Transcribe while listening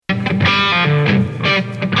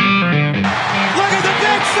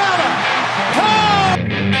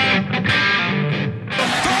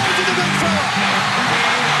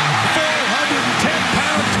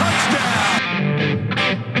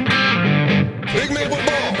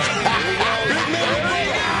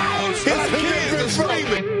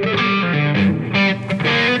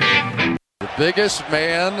biggest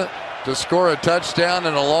man to score a touchdown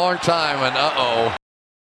in a long time, and All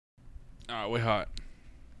right, we hot.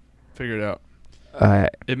 Figure it out. All right.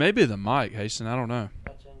 It may be the mic, Hasten. I don't know.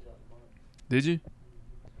 Did you?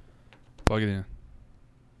 Plug it in.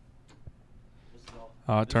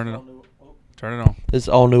 Turn it on. Turn it on. It's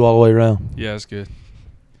all new all the way around. Yeah, that's good.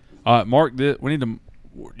 All right, mark this. We need to.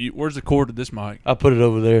 Where's the cord to this mic? I put it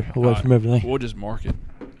over there, away from everything. We'll just mark it.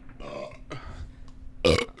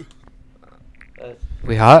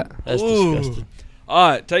 We hot? That's disgusting. All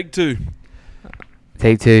right, take two.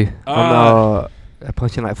 Take two. I'm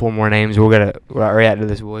punching like 4 more names. We're gonna react to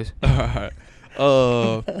this, boys. All right.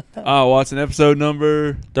 Watson, episode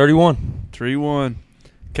number 31. 3-1.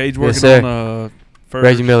 Cage Yes, working on first.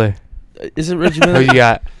 Reggie Miller. Is it Reggie Miller? Who you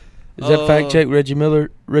got? Is that fact check? Reggie Miller?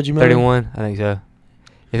 31? I think so.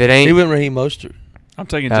 If it ain't, He went Raheem Mostert. I'm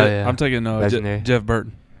taking. Oh, yeah. I'm taking Jeff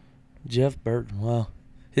Burton. Jeff Burton. Wow.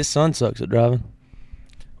 His son sucks at driving.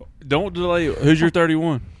 Don't delay. Who's your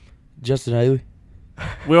 31? Justin Haley.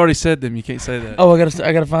 We already said them. You can't say that. Oh, I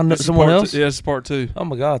gotta find someone else. Yeah, this is part 2. Oh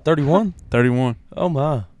my God, 31. 31. Oh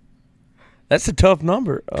my, that's a tough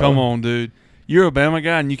number. Come on, dude. You're a Bama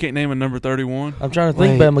guy and you can't name a number 31. I'm trying to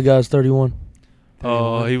think. Wait. Bama guy's 31.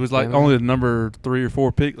 He was like only the number 3 or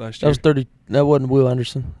 4 pick last That year. was 30. That wasn't Will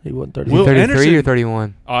Anderson. He wasn't 31. Will 33 Anderson. or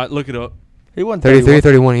 31? All right, look it up. He wasn't 33 or 31.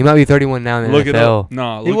 31. He might be 31 now in the Look it NFL. up.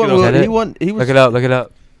 Nah, He look it wasn't. up. Is that He it? wasn't. He was. Look it up. Look it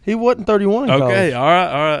up. He wasn't 31 in Okay, college. all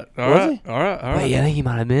right. Was he? All right. Wait, yeah, I think he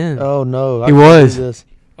might have been. Oh no, I He can't was. do this.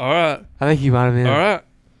 All right. I think he might have been. All right.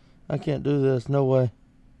 I can't do this. No way.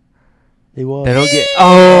 He was. They don't get.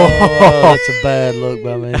 Oh, Oh, that's a bad look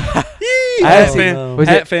by me. Hat Oh, fan. no. Was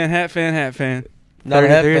Hat it fan. Hat fan. Hat fan. Not a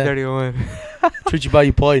hat 33 or fan. 31. Treat you by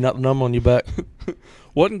your play, not the number on your back.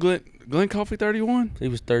 Wasn't Glenn Coffey 31? He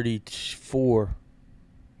was 34.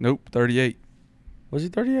 Nope, 38. Was he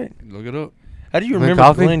 38? Look it up. How do you Glenn remember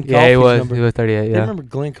Coffey? Glenn Coffey's Yeah, he was. number? He was 38. I Yeah. remember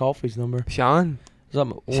Glenn Coffey's number. Sean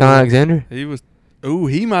Something. Alexander. He was. Ooh,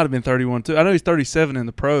 he might have been 31 too. I know he's 37 in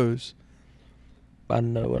the pros. I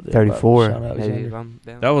know what. 34. Sean Alexander. Maybe, if I'm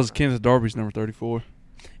down. That was Kenneth Darby's number 34.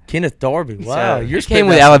 Kenneth Darby. Wow, So, you're he spitting came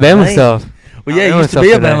with out some Alabama names. stuff. Well, yeah, Alabama you used to stuff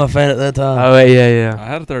be a today. Bama fan at that time. Oh, wait, yeah. I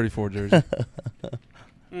had a 34 jersey.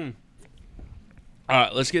 All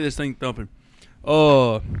right, let's get this thing thumping.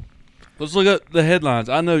 Let's look at the headlines.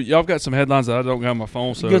 I know y'all got some headlines that I don't got on my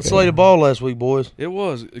phone. So Good slate of ball last week, boys. It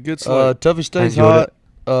was a good slate. Tuffy stays enjoyed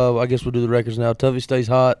hot. I guess we'll do the records now. Tuffy stays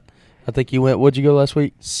hot. I think you went. What'd you go last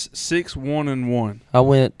week? 6-1-1. I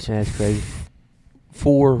went Yeah, that's crazy.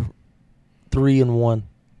 4-3-1.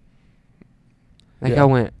 I think Yeah. I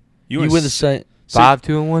went You went the same.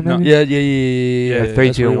 5-2-1. No. Maybe? Yeah. Yeah,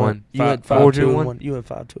 3-2-1. You went 4-2-1. 5-2-1. You went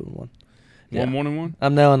 5-2-1. Yeah. 1-1-1.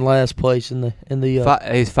 I'm now in last place in the.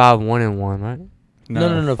 He's 5-1-1, right?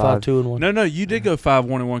 No. 5. 5-2-1. No. You did go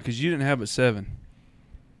 5-1-1 because you didn't have it 7.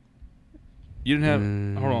 You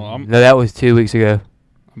didn't have. Hold on. No, that was 2 weeks ago.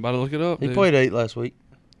 I'm about to look it up. He dude. played 8 last week.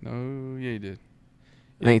 No, yeah, he did.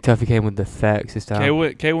 I think Tuffy came with the facts this time. K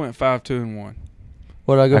went 5-2-1.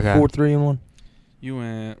 What did I go? Okay. 4-3-1. You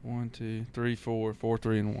went 1, 2, 3, 4,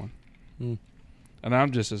 4-3-1. Hmm. And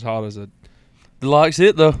I'm just as hot as a. The locks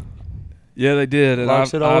hit though. Yeah, they did, and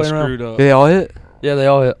Locks it all I the way around. screwed up. Did they all hit? Yeah, they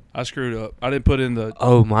all hit. I screwed up. I didn't put in the.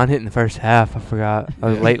 Oh, mine hit in the first half. I forgot.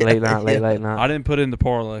 I was late night. I I didn't put in the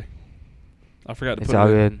parlay. I forgot to It's put all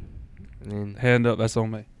it in. good. I mean, Hand up. That's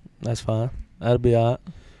on me. That's fine. That'll be all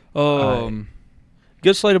right. Um,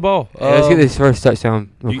 Good slate of ball. yeah, let's get this first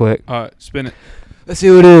touchdown real quick. All right, spin it. Let's see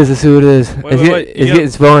what it is. Wait, It's getting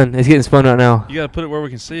spun. It's getting spun right now. You got to put it where we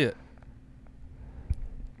can see it.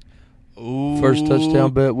 Ooh. First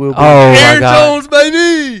touchdown bet will be. Oh, my Aaron God. Jones,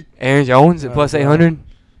 baby. Aaron Jones at plus 800.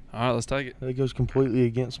 All right, let's take it. That goes completely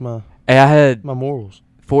against my Hey, I had morals.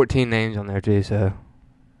 14 names on there, too, so.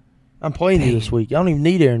 I'm playing you this Dang. week. I don't even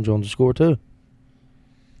need Aaron Jones to score too.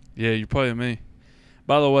 Yeah, you're playing me.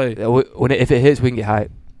 By the way, If it hits, we can get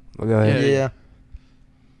hype. We'll go ahead. Yeah.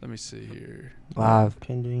 let me see here. Live.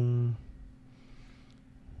 Pending.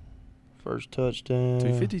 First touchdown.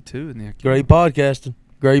 252 in the account. Great podcasting.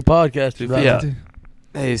 Great podcasting. Right now. 252.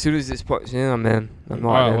 Hey, as soon as this part's in, I'm in. I'm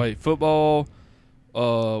All not right, in. wait. Football.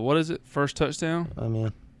 What is it? First touchdown. I'm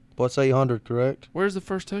in. What's 800? Correct. Where's the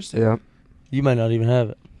first touchdown? Yeah. You may not even have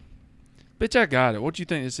it. Bitch, I got it. What do you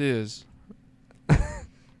think this is?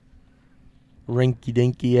 Rinky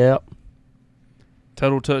dinky out.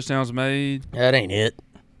 Total touchdowns made. That ain't it.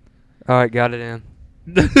 All right, got it in.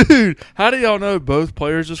 Dude, how do y'all know both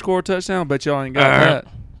players to score a touchdown? Bet y'all ain't got that.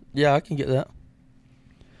 Yeah, I can get that.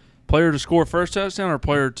 Player to score first touchdown or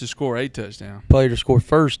player to score a touchdown? Player to score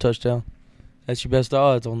first touchdown. That's your best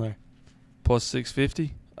odds on there. Plus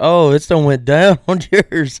 650. Oh, it's done went down on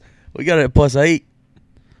yours. We got it at +8.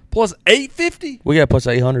 Plus 850. We got plus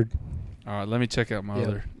 800. All right, let me check out my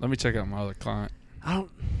other. Let me check out my other client. I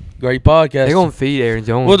don't. Great podcast. They're gonna feed Aaron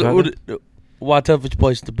Jones. Why toughest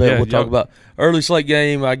place to bet? Yeah, We'll talk y'all- about early slate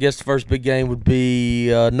game. I guess the first big game would be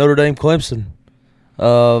Notre Dame Clemson.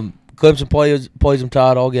 Clemson plays them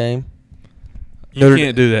tied all game. You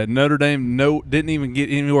can't do that. Notre Dame didn't even get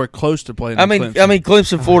anywhere close to playing.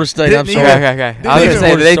 Clemson, Florida State. I'm Didn't sorry. even- Okay. I Didn't was even gonna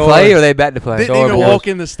say, do they work play so or are they back to play? Didn't Sorry, even boys. walk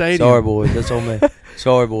in the stadium. Sorry, boys. That's on me.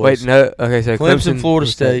 Sorry, boys. Wait, no. Okay, so Clemson, Florida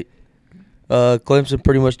State. Clemson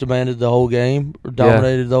pretty much demanded the whole game, or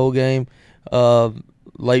dominated the whole game.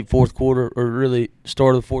 Late fourth quarter, or really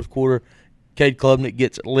start of the fourth quarter, Cade Klubnik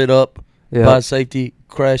gets lit up by a safety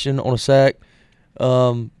crashing on a sack.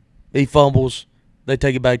 He fumbles. They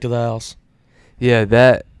take it back to the house. Yeah,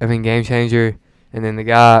 game changer. And then the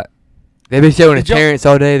guy, they've been showing his parents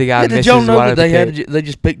all day. The guy Did misses y'all know wide that open they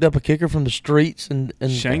just picked up a kicker from the streets and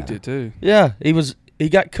Shanked it too. Yeah, he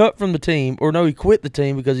got cut from the team, or no, he quit the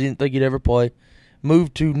team because he didn't think he'd ever play.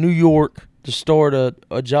 Moved to New York to start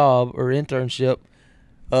a job or internship.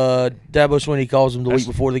 Dabo Swinney calls him the week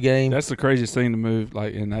before the game. That's the craziest thing to move,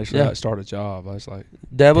 and actually start a job. I was like,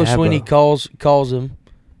 Dabo Swinney calls him,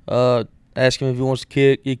 asks him if he wants to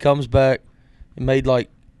kick. He comes back and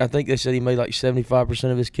I think they said he made 75%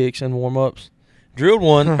 of his kicks in warm-ups. Drilled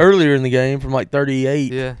one earlier in the game from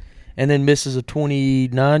 38. Yeah. And then misses a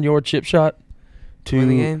 29-yard chip shot to Win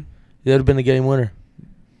the game. That would have been the game winner.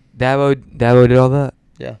 Dabo did all that.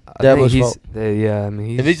 Yeah, I think Dabo's fault.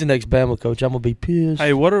 If he's the next Bama coach, I'm gonna be pissed.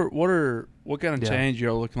 hey, what kind of change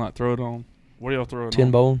y'all looking like? Throw it on. What are y'all throwing on?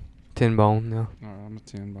 10 bone. 10 bone. No. All right, I'm a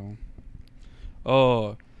 10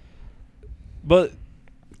 bone. But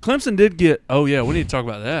Clemson did get. Oh yeah, we need to talk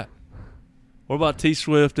about that. What about T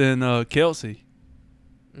Swift and Kelsey?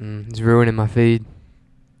 It's ruining my feed.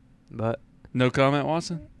 But No comment,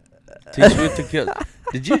 Watson. T Swift and Kelsey.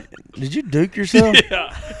 Did you duke yourself?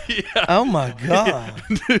 Yeah. Oh my god.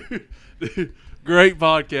 Dude, great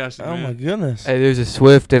podcasting. Oh man. my goodness. hey, there's a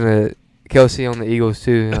Swift and a Kelsey on the Eagles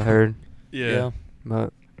too. I heard. Yeah.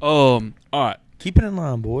 But All right. Keep it in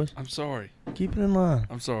line, boys. I'm sorry. Keep it in line.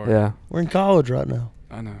 I'm sorry. yeah. We're in college right now.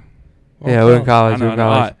 I know. We're in college. I know. We're in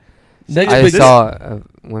All college. right. Next I big just saw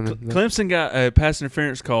women. Clemson got a pass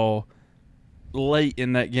interference call late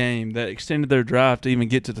in that game that extended their drive to even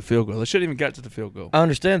get to the field goal. They shouldn't even got to the field goal. I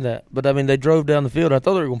understand that, but I mean they drove down the field. I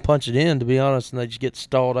thought they were going to punch it in, to be honest, and they just get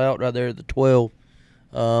stalled out right there at the 12.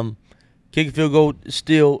 Kick a field goal.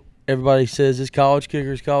 Still, everybody says it's college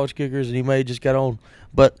kickers, and he may have just got on,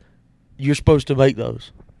 but you're supposed to make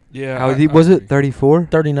those. Yeah. How deep was it? 34.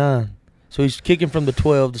 39. So he's kicking from the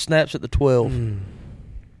 12. The snaps at the 12.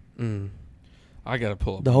 I got to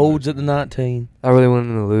pull up The holds at the 19. I really wanted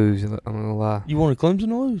them to lose. I'm not gonna lie. You wanted Clemson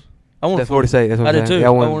to lose? I wanted That's Florida State. That's what I I'm did saying. too. Yeah,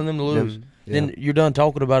 I wanted them to lose. Yeah. Then you're done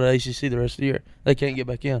talking about it ACC the rest of the year. They can't get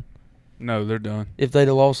back in. No, they're done. If they'd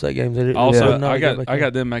have lost that game, they'd Also, not I get back got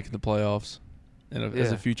in. them making the playoffs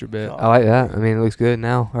as a future bet. I like that. I mean, it looks good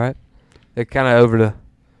now, right? They're kind of over the.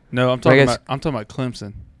 No, I'm talking about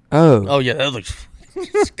Clemson. Oh yeah, that looks.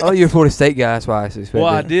 Oh, you're a Florida State guy. That's why I suspected. Well,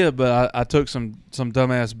 I did, but I took some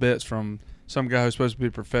dumbass bets from some guy who's supposed to be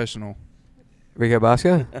a professional. Rico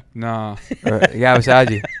Bosco? Nah, Or the guy beside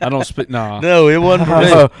you? I don't speak. Nah, No, it wasn't for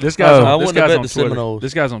me. this guy's I on. This wouldn't have guy's bet on the Twitter. Seminoles.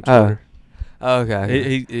 This guy's on Twitter. Oh,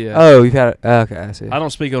 okay. Yeah. Oh, you've had it. Okay, I see. I don't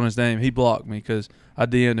speak on his name. He blocked me because I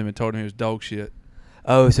DM'd him and told him he was dog shit.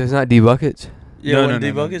 Oh, so it's not D Buckets? Yeah, no, D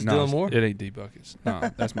Buckets, no, Dylan Moore. It ain't D Buckets. No,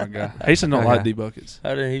 that's my guy. Hasten don't Okay. like D Buckets.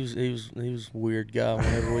 I didn't. He was a weird guy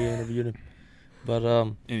whenever we interviewed him. But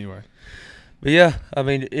Anyway, yeah, I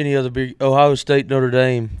mean, any other big Ohio State, Notre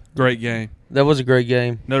Dame. great game. That was a great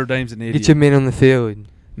game. Notre Dame's an idiot. Get your men on the field.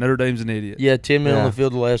 Notre Dame's an idiot. Yeah, 10 men on Yeah. the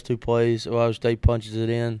field the last two plays. Ohio State punches it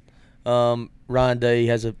in. Ryan Day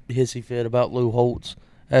has a hissy fit about Lou Holtz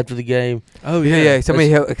after the game. Oh, yeah. Somebody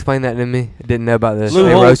help explain that to me. I didn't know about this. Lou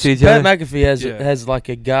They Holtz, roasted each Pat other? McAfee has like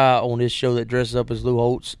a guy on his show that dresses up as Lou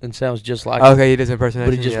Holtz and sounds just like him, Okay, he does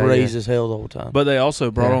impersonation. but he just yeah, raised his hell the whole time. But they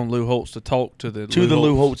also brought Yeah. on Lou Holtz to talk to the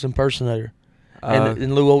Lou Holtz impersonator.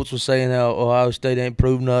 And Lou Holtz was saying how Ohio State ain't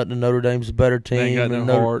proved nothing and Notre Dame's a better team. They ain't got and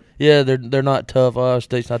no heart. Yeah, they're not tough. Ohio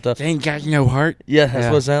State's not tough. They ain't got no heart. Yeah, that's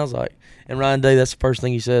Yeah. what it sounds like. And Ryan Day, that's the first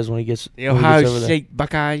thing he says when he gets, The when he Ohio gets over there. State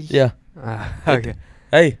Buckeyes. Yeah. Okay.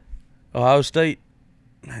 Hey, Ohio State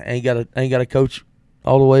ain't got a coach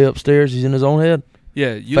all the way upstairs. He's in his own head.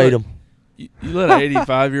 Yeah, you Fade let, him. You let an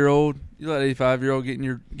 85-year-old. You let an 85-year-old get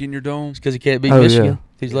in your dome. It's because he can't beat Oh, Michigan. yeah.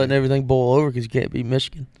 He's letting everything boil over because he can't beat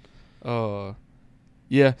Michigan.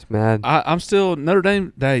 Yeah, It's mad. I'm still Notre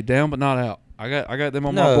Dame. Hey, down but not out. I got them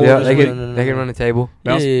on No. my board. Yeah, this they week. can run the table.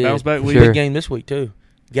 Bounce back week. Sure. Big game this week too.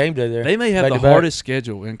 Game day there. They may have Back the to back. hardest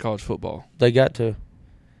schedule in college football. They got to.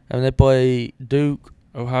 I mean, they play Duke.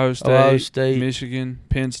 Ohio State, Michigan,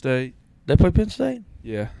 Penn State. They play Penn State.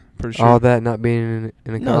 Yeah, pretty sure. All that not being in a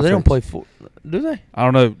conference. No, they don't play four. Do they? I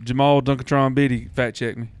don't know. Jamal Dunkatron Beatty fact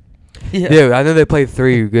check me. Yeah, I know they played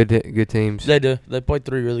 3 good teams. They do. They played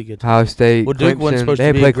 3 really good teams. Ohio State, Well, Duke wasn't Clemson. supposed They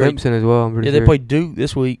to be played a great- Clemson as well. I'm pretty Yeah, sure. they played Duke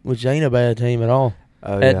this week, which ain't a bad team at all.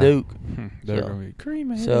 at At Duke. They're So- gonna be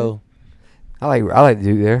creamy. So I like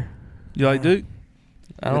Duke there. You like Duke?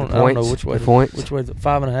 I With don't know points, which way. the points. Which way?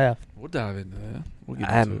 5.5. We'll dive into that. We'll get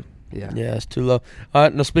I into it. haven't. Yeah, it's too low. All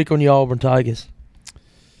right, now speak on your Auburn Tigers.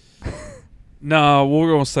 No,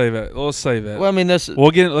 we're gonna save that. Let's save that. Well, I mean that's.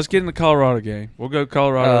 Let's get in the Colorado game. We'll go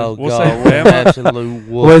Colorado. Oh we'll God, save what an Bama. absolute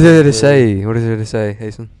What is there to whoop, say? What is there to say,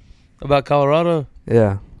 Hasten? about Colorado?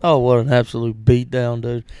 Yeah. Oh, what an absolute beatdown,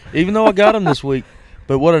 dude! Even though I got them this week,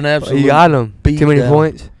 but what an absolute You got them. beat Too many down.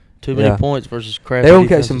 points. too many Yeah. points versus crap. They don't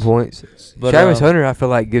catch some points. But, Travis Hunter, I feel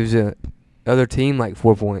like, gives the other team like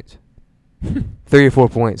 4 points. 3 or 4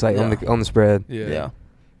 points, like Yeah. on the spread. Yeah.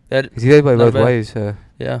 That 'Cause they play Not both bad. ways.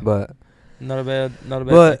 yeah, But not a bad. But, thing.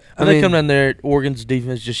 When I they mean- come down there, Oregon's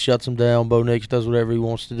defense just shuts them down. Bo Nix does whatever he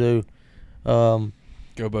wants to do. Go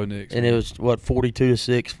Bo Nix. And it was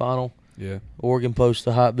 42-6 final. Yeah. Oregon posts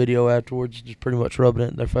a hot video afterwards, just pretty much rubbing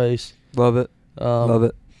it in their face. love it. Love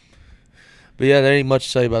it. But yeah, there ain't much to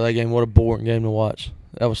say about that game. What a boring game to watch.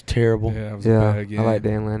 That was terrible. Yeah, it was a Yeah, bad game. I like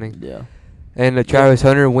Dan Lanning. Yeah. And Travis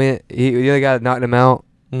Hunter went. The other guy that knocked him out,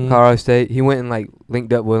 Mhm. Colorado State. He went and like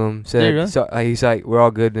linked up with him. Did he Said, really? so, he's like, we're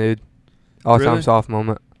all good, dude. All time Really? soft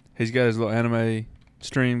moment. He's got his little anime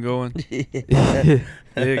stream going. Yeah.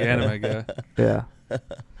 Big anime guy. Yeah.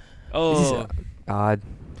 Oh, Odd.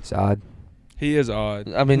 It's odd. he is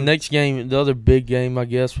odd. I mean, next game, the other big game, I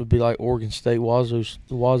guess, would be like Oregon State, Wazoo.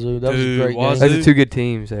 That was Dude, a great Wazoo. Those game. are 2 good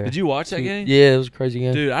teams there. Did you watch that game? Yeah, it was a crazy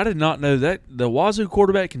game. Dude, I did not know that the Wazoo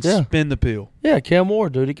quarterback can Yeah. spin the pill. Yeah, Cam Moore,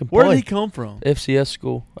 dude, he can Where play. did he come from? FCS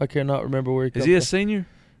school. I cannot remember where he Is came he a from. senior?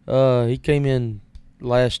 He came in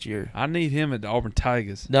last year. I need him at the Auburn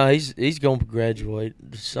Tigers. No, he's going to graduate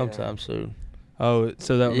sometime soon. Oh,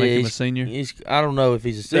 so that would Yeah, make him a he's- senior? I don't know if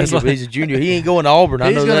he's a senior, That's like- but he's a junior. He ain't going to Auburn. I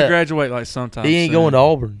He's know going to that. graduate like sometime He ain't soon. going to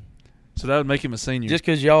Auburn. So that would make him a senior. Just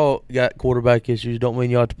because y'all got quarterback issues don't mean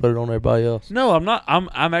y'all have to put it on everybody else. No, I'm not. I'm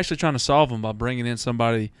actually trying to solve them by bringing in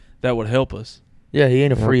somebody that would help us. Yeah, he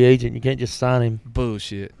ain't a Yeah. free agent. You can't just sign him.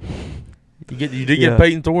 Bullshit. You did Yeah. get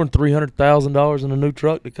Peyton Thorne $300,000 in a new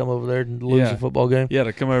truck to come over there and lose Yeah. a football game. Yeah,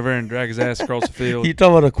 to come over there and drag his ass across the field. You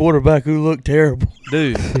talking about a quarterback who looked terrible?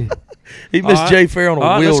 Dude. He missed All right. Jay Fair on a All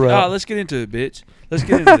right, wheel let's, route. let's get into it, bitch. Let's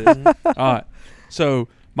get into this. All right. So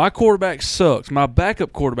my quarterback sucks. My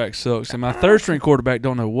backup quarterback sucks. And my third string quarterback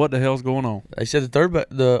don't know what the hell's going on. They said the third back,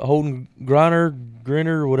 the Holden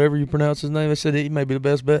Grinner, whatever you pronounce his name, they said he may be the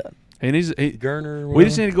best bet. He needs. Gurner. We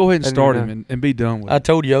just need to go ahead and I didn't start know. him and be done with I it.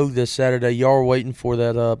 told Yo this Saturday, y'all were waiting for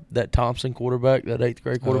that Thompson quarterback, that 8th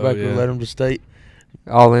grade quarterback yeah. who led him to state.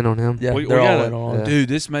 All in on him. Yeah, We they're all gotta- in on him. Yeah. Dude,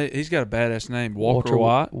 he's got a badass name. Walker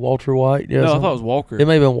White. Walter White. Yeah, No, I something. thought it was Walker. It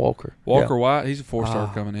may have been Walker. Walker Yeah. White. He's a 4-star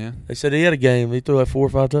Ah. coming in. They said he had a game. He threw like 4 or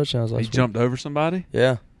 5 touchdowns last He week. jumped over somebody.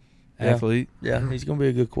 Yeah. Yeah. Athlete. Yeah, he's gonna be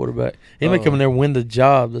a good quarterback. He may Uh, come in there and win the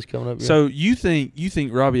job that's coming up. Here. So you think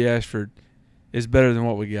Robbie Ashford is better than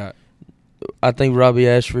what we got? I think Robbie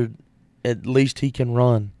Ashford, at least he can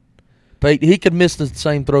run. He could miss the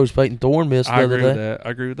same throws Peyton Thorne missed the I other agree with day, that. I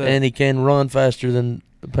agree with that. and he can run faster than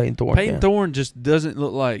Peyton Thorne. Peyton can. Thorne just doesn't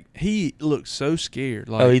look like he looks so scared.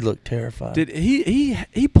 Like, Oh, he looked terrified. did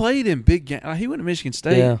he played in big game? He went to Michigan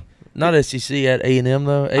State. Yeah, not SEC at A&M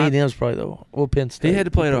though. A&M's probably Penn State. He had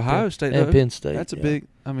to play at Ohio State and though. Penn State. That's a yeah. big.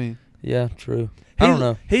 I mean, Yeah, true. I don't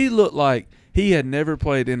know, He looked like he had never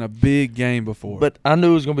played in a big game before. but I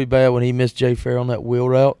knew it was gonna be bad when he missed Jay Fair on that wheel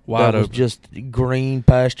route. Wide that was open. just green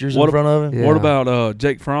pastures What in front of him. Yeah. What about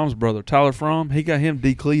Jake Fromm's brother, Tyler Fromm? He got him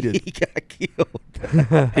decleated. He got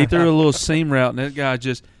killed. He threw a little seam route, and that guy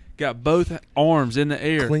just got both arms in the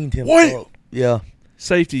air. Cleaned him What? up. Yeah.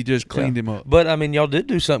 Safety just cleaned him up. But, I mean, y'all did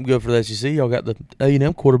do something good for the SEC. Y'all got the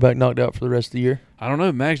A&M quarterback knocked out for the rest of the year. I don't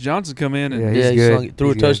know. Max Johnson come in and Yeah, Yeah, he's he good. slung it, threw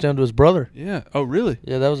He's a good. touchdown to his brother. yeah. Oh, really?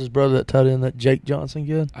 Yeah, that was his brother that tied in that Jake Johnson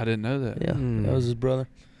kid. I didn't know that. Yeah, Hmm. that was his brother.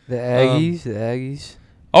 The Aggies.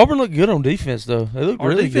 Auburn looked good on defense, though. They looked Our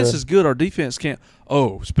really defense good. is good. Our defense can't.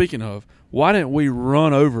 Oh, speaking of, why didn't we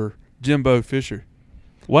run over Jimbo Fisher?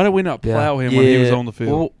 Why did we not Yeah. plow him when he was on the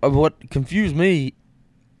field? Well, what confused me,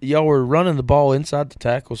 y'all were running the ball inside the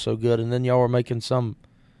tackle so good, and then y'all were making some,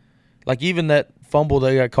 like even that fumble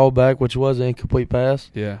they got called back, which was an incomplete pass.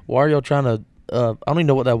 Yeah. Why are y'all trying to I don't even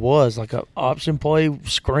know what that was, like a option play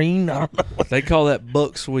screen. I don't know. They call that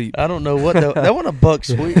buck sweep. I don't know what that wasn't a buck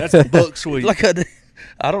sweep. That's a buck sweep.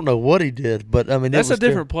 I don't know what he did, but I mean That's a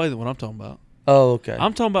different play than what I'm talking about. Oh, okay.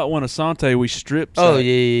 I'm talking about when Asante we stripped. Oh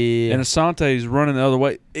yeah. And Asante's running the other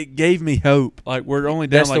way. It gave me hope. Like we're only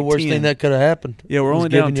down That's like the worst 10. thing that could have happened. Yeah, we're was only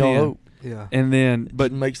down giving y'all 10. hope. Yeah. And then,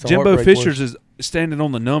 but Makes the Jimbo heartbreak Fishers worse. is standing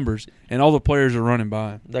on the numbers, and all the players are running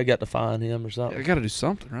by him. They got to find him or something. I got to do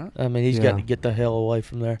something, right? I mean, he's got to get the hell away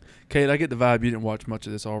from there. Kate, I get the vibe you didn't watch much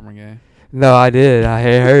of this Auburn game. No, I did. I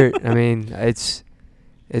hurt. I mean, it's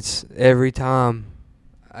every time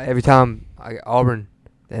Auburn,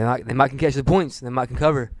 they might can catch the points, they might can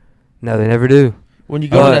cover. No, they never do. When you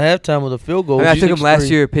go into halftime with a field goal, I took them last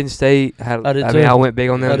year at Penn State. I went big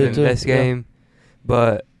on them in the best game,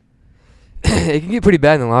 but it can get pretty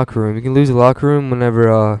bad in the locker room. You can lose the locker room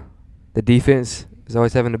whenever the defense is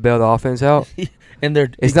always having to bail the offense out. And they're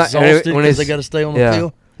exhausted because they got to stay on the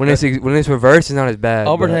field. When it's reversed, it's not as bad.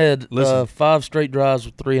 Auburn had 5 straight drives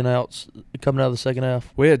with 3 and outs coming out of the second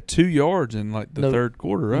half. We had 2 yards in like the third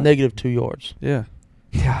quarter, right? Negative 2 yards. Yeah.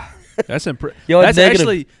 Yeah. That's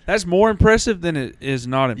impressive. That's more impressive than it is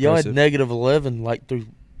not impressive. Y'all had negative 11 through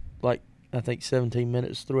I think 17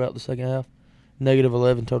 minutes throughout the second half. Negative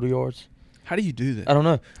 11 total yards. How do you do that? I don't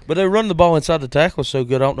know. But they run the ball inside the tackle so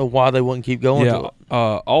good, I don't know why they wouldn't keep going to it.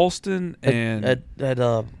 Alston and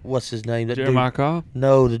what's his name? That Jeremiah Cobb?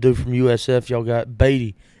 No, the dude from USF y'all got,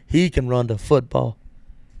 Beatty. He can run the football.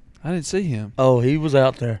 I didn't see him. Oh, he was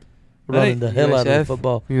out there running the hell out of the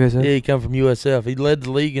football. USF? Yeah, he come from USF. He led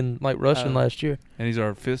the league in rushing last year. And he's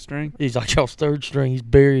our 5th string? He's like y'all's 3rd string. He's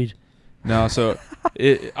buried. No, so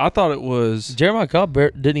I thought it was Jeremiah Cobb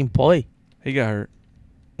didn't even play. He got hurt.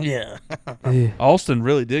 Yeah. Alston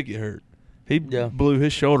really did get hurt. He blew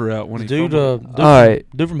his shoulder out when dude from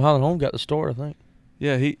Highland Home got the start, I think.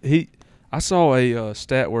 Yeah, he I saw a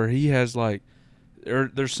stat where he has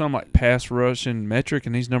there's some pass rushing metric,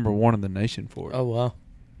 and he's number 1 in the nation for it. Oh wow.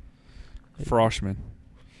 Froshman.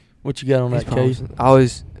 What you got on that case?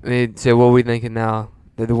 So what are we thinking now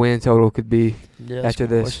that the win total could be after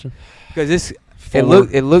this? Question. Because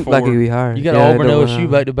it looked like it'd be higher. You got Auburn LSU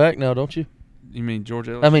back to back now, don't you? You mean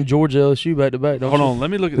Georgia LSU? I mean Georgia LSU back to back. Hold on, let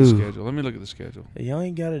me look at the schedule. Y'all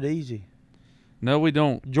ain't got it easy. No, we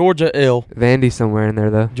don't. Georgia L. Vandy's somewhere in there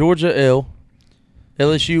though. Georgia L.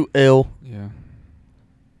 LSU L. Yeah.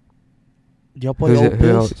 Y'all play Ole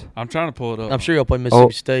Miss? I'm trying to pull it up. I'm sure y'all play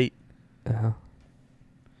Mississippi State.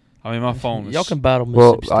 I mean, my phone is... Y'all can battle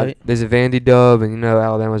Mississippi State. There's a Vandy dub, and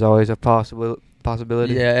Alabama's always a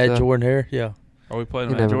possibility. Yeah, at Jordan Hare, yeah. Are we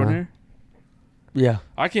playing at Jordan Hare? Yeah.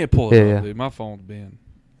 I can't pull it up, dude. My phone's been...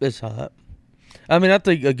 It's hot. I mean, I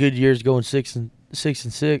think a good year is going 6-6.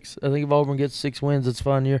 I think if Auburn gets 6 wins, it's a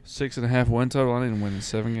fine year. 6.5 win total. I need to win in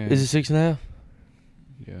 7 games. Is it 6.5?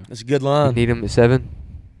 Yeah. That's a good line. You need them at 7?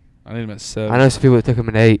 I need them at 7. I know some people that took them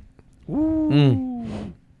at 8.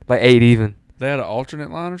 Like 8 even. They had an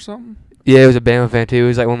alternate line or something? Yeah, it was a Bama fan too. It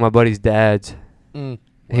was like one of my buddy's dads.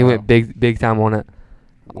 He went big time on it.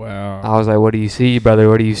 Wow. I was like, "What do you see, brother?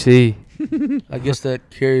 What do you see?" I guess that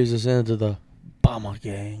carries us into the Bama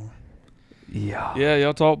gang. Yeah. Yeah,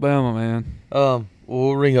 y'all talk Bama, man.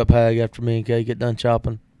 We'll ring up Hag after me and Kay get done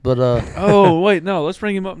chopping. But oh wait, no, let's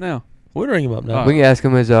ring him up now. We'll ring him up now. We can ask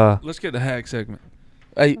him as Let's get the Hag segment.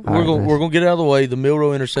 Hey, we're gonna get it out of the way. The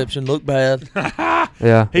Milrow interception looked bad.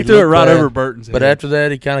 Yeah, he threw it right over Burton's head. But after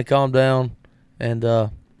that, he kind of calmed down, and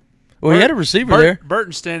he had a receiver there.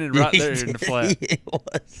 Burton standing right there in the flat. He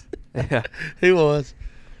was. Yeah, he was.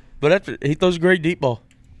 But after he throws a great deep ball.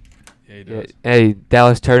 Yeah, he does. Hey,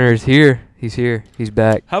 Dallas Turner's here. He's here. He's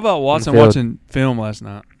back. How about Watson watching film last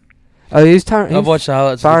night? Oh, he's tired. I've watched the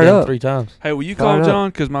highlights of the game 3 times. Hey, will you call John?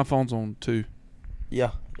 Because my phone's on 2.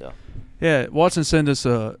 Yeah. Yeah, Watson sent us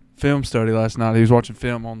a film study last night. He was watching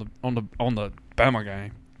film on the Bama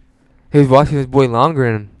game. He was watching his boy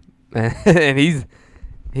Longren, man, and he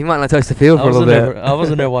might not touch the field for a little bit. I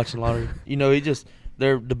wasn't there watching Longren.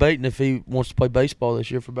 They're debating if he wants to play baseball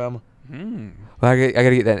this year for Bama. Well, I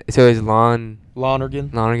gotta get that. So it's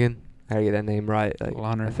Lonergan. I gotta get that name right,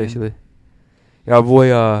 officially. Yeah, our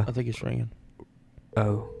boy. I think it's ringing.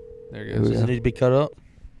 Oh, there it goes. Does it need to be cut up?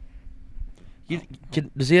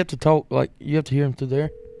 Does he have to talk you have to hear him through there?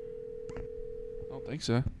 I don't think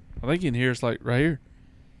so. I think he can hear us right here.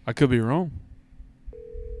 I could be wrong.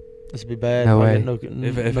 This would be bad. No way.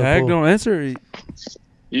 If Hag don't answer,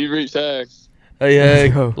 You reached Hag. Hey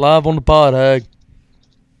Hag, live on the pod, Hag.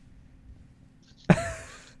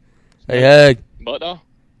 Hey Hag. What though?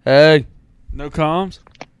 Hag. no comms.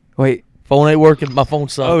 wait. Phone ain't working. My phone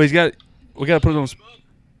sucks. We got to put it on.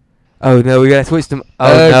 Oh no, we gotta switch them. Oh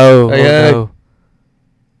Hag. no. Hey, Hag. No.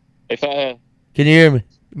 Hey, fathead. Can you hear me?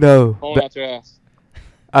 No. Pulling out your ass.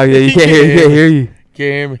 Oh yeah, you can't hear. You can't hear you. Can't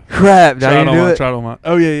hear me. Crap! Try Now it you on do mine. it. Try it on mine.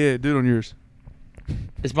 Oh yeah. Do it on yours.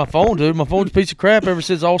 It's my phone, dude. My phone's a piece of crap ever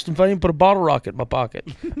since Austin Fame put a bottle rocket in my pocket.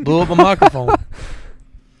 Blew up my microphone.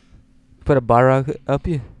 Put a bar rocket up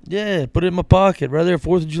you. Yeah, put it in my pocket right there,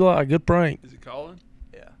 4th of July. Good prank. Is it calling?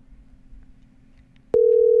 Yeah.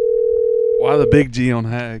 Why the big G on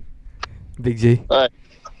Hag? Big G. Hey. All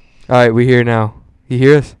right, we here now. You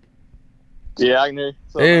hear us? Yeah, I can hear you.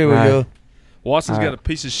 There we All right. go. Watson's All got right. a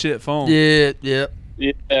piece of shit phone. Yeah. Yeah,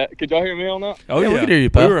 could y'all hear me on that? Oh Yeah, yeah. we can hear you, We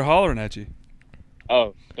pal. were hollering at you.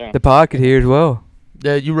 Oh, damn. The pod could hear as well.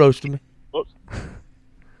 Yeah, you roasted me. Whoops.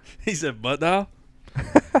 He said, "Butt dial."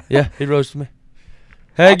 Yeah, he roasted me.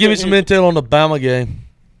 Hey, give me some intel on the Bama game.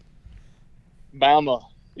 Bama.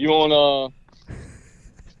 You want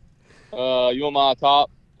my top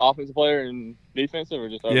offensive player and defensive or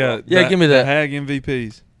just overall? Yeah, give me that. The Hag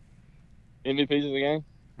MVPs. MVPs of the game?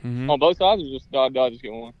 Mm-hmm. On both sides or just did I just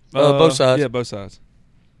get one? Both sides. Yeah, both sides.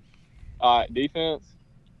 All right, defense.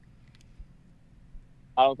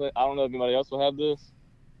 I don't know if anybody else will have this.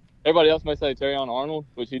 Everybody else may say Terrion Arnold,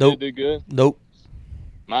 which he Nope. did do good. Nope.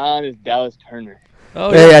 Mine is Dallas Turner.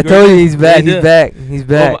 Oh, Hey, I great. told you he's back. He He's did. back. He's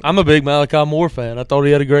back. I'm a big Malachi Moore fan. I thought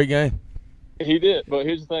he had a great game. He did, but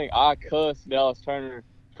here's the thing. I cussed Dallas Turner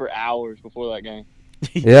for hours before that game.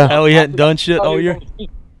 Yeah. How he hadn't done shit I thought all he year. was on the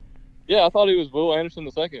team. Yeah, I thought he was Will Anderson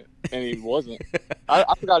II, and he wasn't.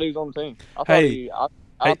 I forgot he was on the team. I thought Hey.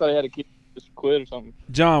 I thought he had a kid just quit or something.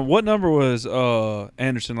 John, what number was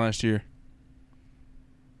Anderson last year?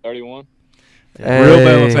 31. Hey. Real Bama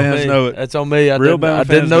That's on fans me. know it. That's on me. I Real didn't, Bama I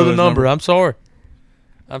didn't fans know know the his number. number.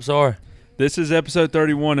 I'm sorry. This is episode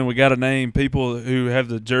 31, and we got to name people who have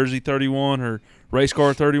the jersey 31 or race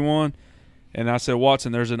car 31. And I said,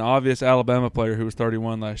 Watson, there's an obvious Alabama player who was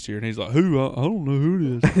 31 last year. And he's like, who? I don't know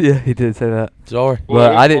who it is. Yeah, he did say that. Sorry.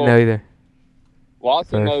 But I didn't know either.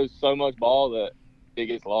 Watson Fair. knows so much ball that it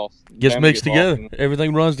gets lost. Gets Bama mixed lost together. in it.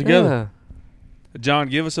 Everything runs together. John,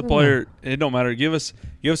 give us a player. It don't matter. Give us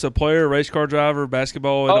a player, race car driver,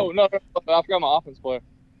 basketball. it Oh, don't- no, I forgot my offense player.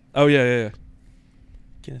 Oh, yeah.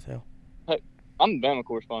 Kenneth Hill. I'm the Bama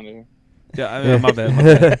correspondent here. Yeah, my bad. My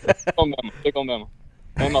bad. Pick on Bama. Pick on Bama.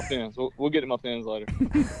 And my pins. We'll get to my pins later.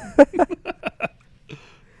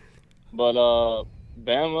 But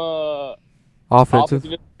Bama Offensive.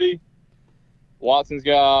 offensive, Watson's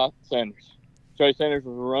got Sanders. Trey Sanders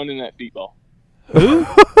was running that feet ball. Who?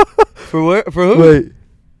 For where? For who? Wait.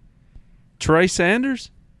 Trey Sanders?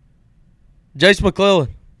 Jace McClellan.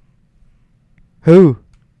 Who?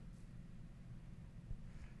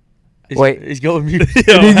 Wait. He's going mute.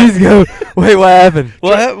 Did he just go? Wait, what happened?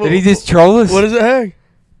 What happened? Did he just troll us? What is it, Hag?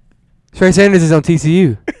 Trey Sanders is on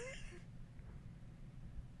TCU.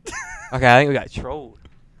 Okay, I think we got trolled.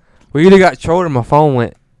 We either got trolled or my phone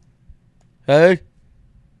went. Hag?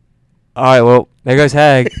 All right, well, there goes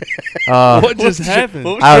Hag. What just happened?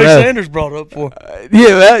 What was I don't Trey know. Sanders brought up for?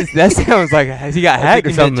 Yeah, that sounds like he got I hacked or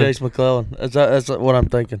think he meant something. Jace McClellan. That's what I'm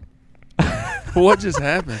thinking. What just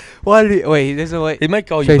happened? Why did he? Wait, there's no way. He may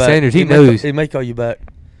call you Trey back. Sanders, he may knows. he may call you back.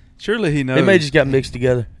 Surely he knows. They may just got mixed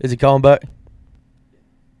together. Is he calling back?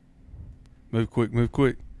 Move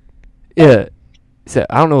quick. Yeah. So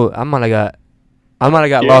I don't know. I might have got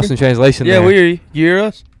Yeah. lost in translation. Yeah, there. we hear you. You hear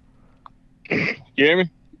us? You hear me?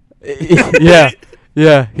 Yeah.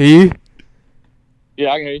 Hear you?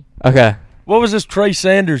 Yeah, I can hear you. Okay. What was this Trey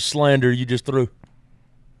Sanders slander you just threw?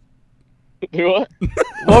 Do what?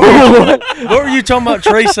 What were you talking about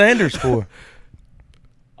Trey Sanders for?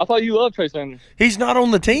 I thought you loved Trey Sanders. He's not on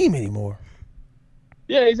the team anymore.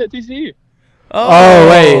 Yeah, he's at TCU. Oh,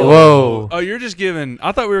 wait, whoa. Oh, you're just giving.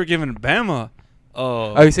 I thought we were giving Bama.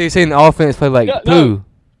 Oh, so you're saying the offense played like Yeah, poo?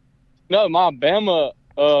 No, my Bama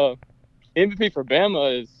MVP for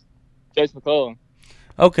Bama is Jace McClellan.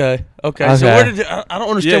 Okay. So Okay. where did I don't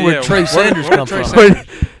understand where Trey Sanders where comes Trey from. Sanders-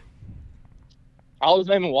 I was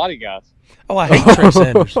naming Waddy guys. Oh, I hate Trey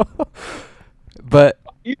Sanders. But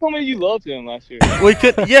You told me you loved him last year. Well, he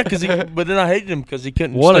couldn't. Yeah, but then I hated him because he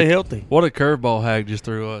couldn't stay healthy. What a curveball Hag just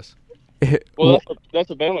threw us. Well,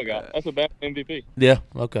 that's a Bama guy. That's a Bama MVP. Yeah.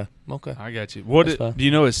 Okay. I got you. What That's fine. do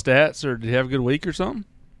you know his stats, or did he have a good week or something?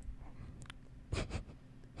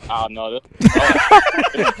 Oh, no.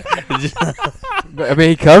 I mean,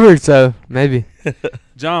 he covered, so maybe.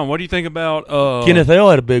 John, what do you think about Kenneth Hill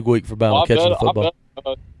had a big week for Bama Well, catching the football.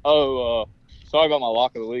 Sorry about my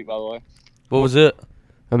lock of the week, by the way. What was it?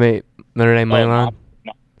 I mean, Notre Dame main line.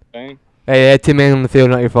 Not thing. Hey, they had 10 men on the field,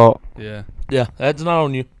 not your fault. Yeah. Yeah, that's not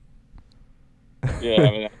on you. Yeah,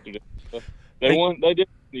 I mean, they won. They did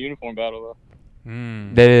the uniform battle though.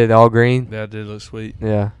 They did all green. That did look sweet.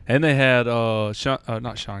 Yeah. And they had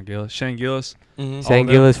not Shane Gillis. Shane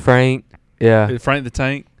Gillis, Frank. Yeah. Frank the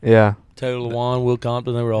Tank. Yeah. Taylor Lewan, Will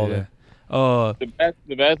Compton, they were all there. The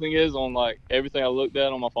bad thing is on like everything I looked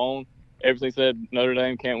at on my phone, everything said Notre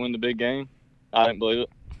Dame can't win the big game. I didn't believe it.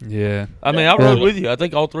 Yeah. I mean, I rode with you. I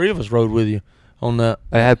think all three of us rode with you on that.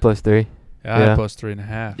 I had +3. I had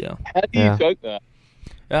 +3.5. Yeah. How do you choke that?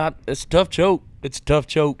 It's a tough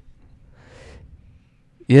choke.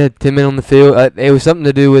 Yeah, 10 men on the field. It was something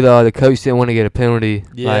to do with the coach didn't want to get a penalty.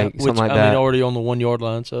 Something like that. I mean, already on the 1 yard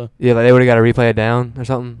line, so. Yeah, like they would have got to replay it down or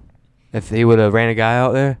something. If he would have ran a guy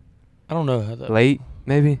out there. I don't know how that. Late,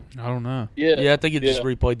 maybe. I don't know. Yeah, I think it just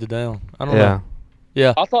replayed the down. I don't know.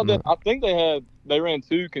 Yeah. I think they ran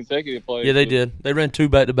 2 consecutive plays. Yeah, they did. They ran 2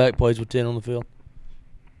 back-to-back plays with 10 on the field.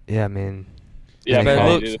 Yeah, man. Yeah, bad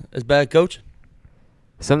looks. It's bad coaching.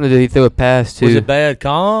 Something to do. He threw a pass too. Was it bad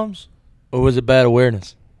comms or was it bad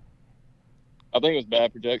awareness? I think it was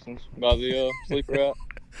bad projections by the sleeper route.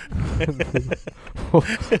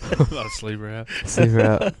 Not a sleeper route. Sleeper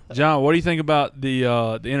route. John, what do you think about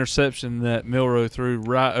the interception that Milroe threw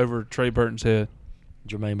right over Trey Burton's head?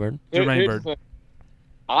 Jermaine Burton. Jermaine Burton.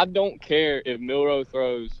 I don't care if Milroe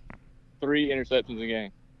throws 3 interceptions a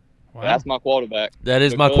game. Wow. That's my quarterback. That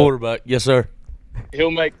is my quarterback. Yes, sir.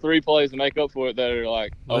 He'll make 3 plays to make up for it that are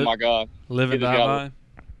like, oh my God. Live and die by.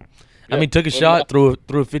 I mean, took a shot, threw a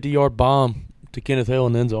 50-yard bomb to Kenneth Hill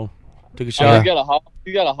in the end zone. Took a shot.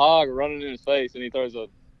 He got a hog running in his face, and he throws a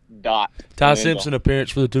dot. Ty Simpson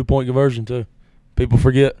appearance for the 2-point conversion too. People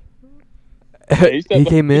forget. He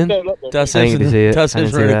came in. Ty Simpson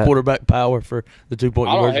ran a quarterback power for the 2-point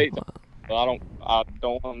conversion. I don't hate that. But I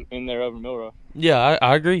don't want him in there over Milroe. Yeah,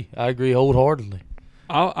 I agree. I agree wholeheartedly.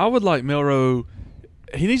 I would like Milroe.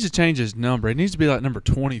 He needs to change his number. It needs to be like number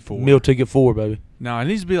 24. Meal ticket 4, baby. No, it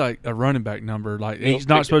needs to be like a running back number. Like he's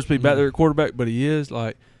not supposed to be back there at quarterback, but he is.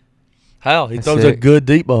 Like how he throws a good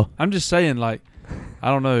deep ball. I'm just saying, like I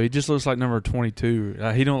don't know. He just looks like number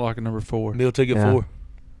 22. He don't like a number 4. Meal ticket 4.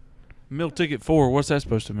 Meal ticket 4. What's that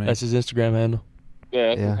supposed to mean? That's his Instagram handle. Yeah,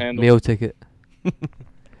 that's his handle. Meal ticket.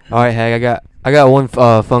 All right, Hag. I got one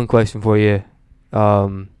fun question for you.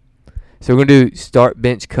 So we're gonna do start,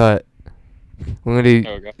 bench, cut. We're gonna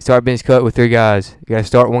do start, bench, cut with 3 guys. You gotta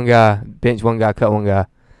start 1 guy, bench 1 guy, cut 1 guy.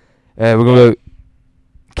 We're gonna go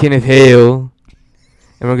Kenneth Hill,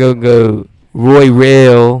 and we're gonna go Roy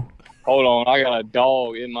Rail. Hold on, I got a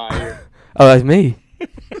dog in my ear. Oh, that's me.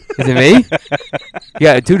 Is it me? You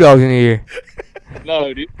got 2 dogs in the ear.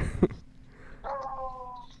 No, dude.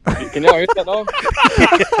 Can y'all hear that dog?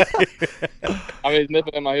 I mean, he's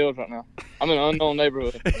nipping at my heels right now. I'm in an unknown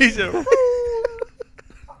neighborhood. He's a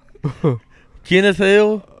Kenneth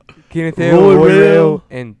Hill, Roy Rail,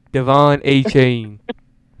 and Devon A. Chain.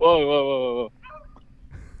 Whoa.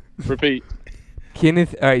 Repeat.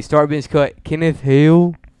 Kenneth. All right, start, bench, cut. Kenneth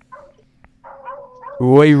Hill,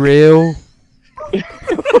 Roy Rail.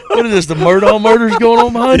 What is this? The murders going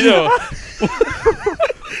on behind you?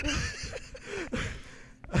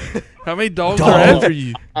 How many dogs are after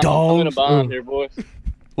you? I'm in a bind here, boys.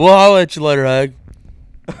 Well, I'll let you later, Hag.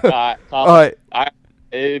 All right.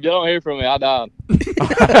 If you don't hear from me, I died.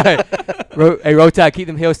 Hey, Roll Tide, keep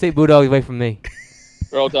them Hill State Bulldogs away from me.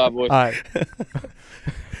 Roll Tide, boys. All right.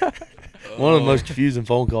 One of the most confusing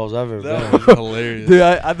phone calls I've ever That done. was hilarious. Dude,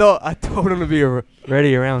 I told him to be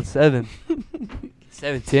ready around 7.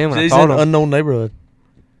 7:10 when I He's called in him. an unknown neighborhood.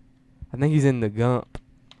 I think he's in the Gump.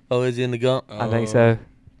 Oh, is he in the Gump? I think so.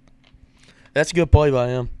 That's a good play by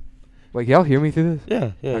him. Wait, y'all hear me through this?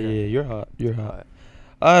 Yeah. Okay. You're hot.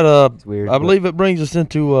 All right, It's weird. I believe it brings us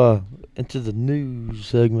into the news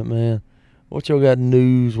segment, man. What y'all got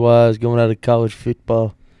news-wise going out of college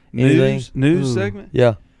football? Anything? News segment?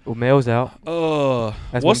 Yeah. Well, Mail's out.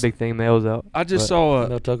 That's one what's big thing. Mail's out. I just saw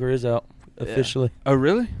Mel Tucker is out officially. Oh,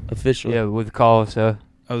 really? Officially. Yeah, with the call, so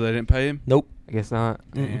Oh, they didn't pay him? Nope. I guess not.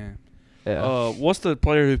 Damn. Yeah. What's the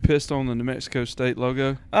player who pissed on the New Mexico State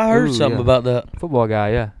logo? I heard Ooh, something yeah. about that. Football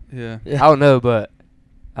guy, yeah. Yeah. I don't know, but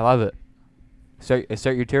I love it.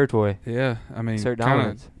 Assert your territory. Yeah. I mean, Assert kinda,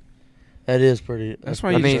 dominance. That is pretty. that's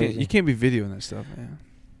why you can't be videoing that stuff, man.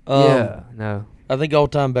 Yeah, no. I think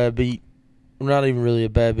all-time bad beat. Not even really a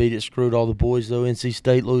bad beat. It screwed all the boys, though. NC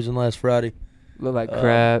State losing last Friday. Look like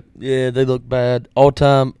crap. Yeah, they look bad.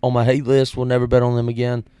 All-time on my hate list. We'll never bet on them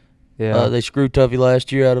again. Yeah. They screwed Tuffy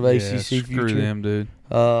last year out of ACC screw future. them, dude.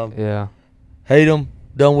 Yeah. Hate them.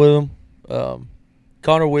 Done with them.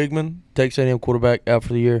 Connor Wigman, Texas A&M quarterback, out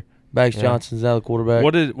for the year. Max Johnson's now the quarterback.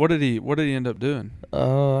 What did he end up doing?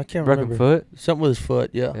 I can't Broken remember. foot? Something with his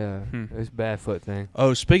foot. Yeah. Yeah. It was a bad foot thing.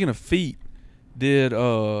 Oh, speaking of feet, did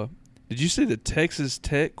Did you see the Texas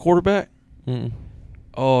Tech quarterback? Mm-mm.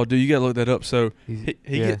 Oh, dude, you got to look that up. So he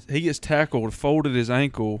yeah. gets tackled, folded his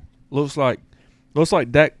ankle. Looks like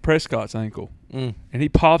Dak Prescott's ankle. Mm. And he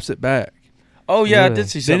pops it back. Oh, yeah, Really? I did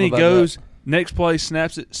see Then something he about goes, that. next play,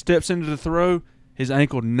 snaps it, steps into the throw, his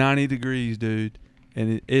ankle 90 degrees, dude,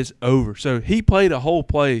 and it's over. So he played a whole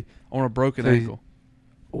play on a broken So ankle.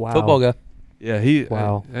 Wow. Football guy. Yeah,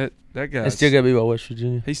 Wow. That guy. And still got to be by West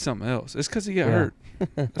Virginia. He's something else. It's because he got Yeah. hurt.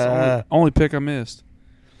 That's the only pick I missed.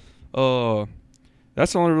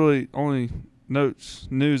 That's the only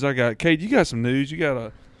news I got. Kate, you got some news. You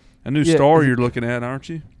got a new Yeah. star you're looking at, aren't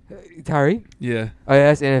you? Tyreek? Yeah. Oh, yeah,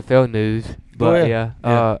 that's NFL news. But, yeah.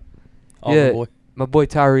 Yeah. Auburn boy. my boy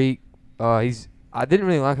Tyreek, I didn't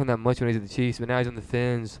really like him that much when he was at the Chiefs, but now he's on the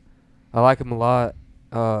Fins. I like him a lot.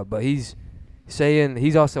 But he's saying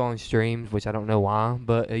he's also on streams, which I don't know why,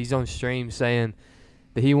 but he's on streams saying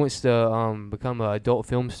that he wants to become an adult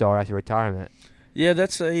film star after retirement. Yeah,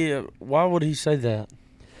 that's why would he say that?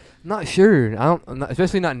 Not sure.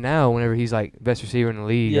 Especially not now. Whenever he's like best receiver in the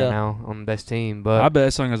league right now on the best team. But I bet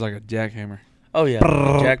that song is like a jackhammer. Oh, yeah.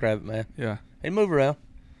 Jackrabbit, man. Yeah. He move around.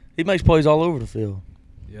 He makes plays all over the field.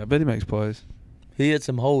 Yeah, I bet he makes plays. He hits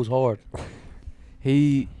some holes hard.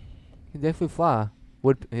 he can definitely fly.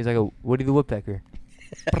 He's like a Woody the Woodpecker.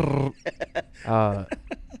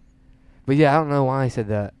 But yeah, I don't know why he said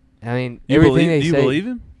that. I mean, Do you believe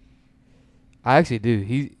him? I actually do.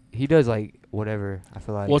 He does like whatever. I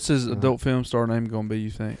feel like. What's his adult film star name going to be,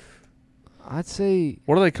 you think? I'd say.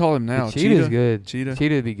 What do they call him now? Cheetah's good. Cheetah?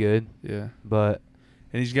 Cheetah'd be good. Yeah. But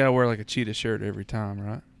And he's got to wear like a cheetah shirt every time,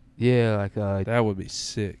 right? yeah, like That would be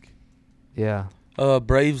sick. yeah.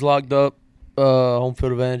 Braves locked up home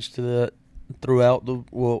field advantage to that throughout the.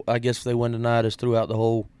 Well, I guess if they win tonight, it's throughout the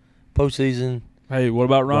whole postseason. Hey, what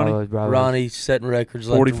about Ronnie? Ronnie setting records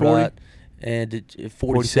left and 40-40? right, and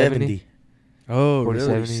 40-70. Oh, 40-70.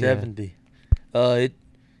 really? 40-70. It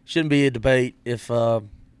shouldn't be a debate if who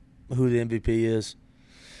the MVP is,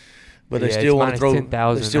 but they Yeah, still it's want to throw.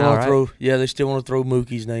 10,000 They still now, want to right? throw. Yeah, they still want to throw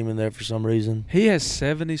Mookie's name in there for some reason. He has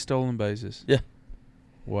 70 stolen bases. Yeah.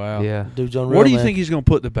 Wow. Yeah. Dude's unreal. What do you man. think he's going to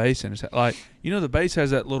put the base in? Like, the base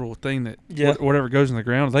has that little thing that whatever goes in the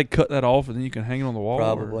ground. They cut that off and then you can hang it on the wall.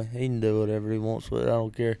 Probably. He can do whatever he wants with it. I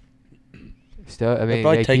don't care. Still, I mean,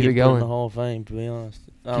 Probably they take keep it it in going. the Hall of Fame. To be honest,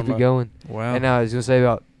 Keep it going. Wow. And I was gonna say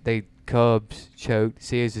about the Cubs choked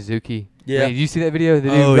Seiya Suzuki. Yeah. Man, did you see that video? The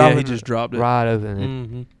dude Oh, yeah, dropping he just dropped it. right open it.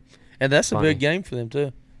 Mm-hmm. And that's Funny. a big game for them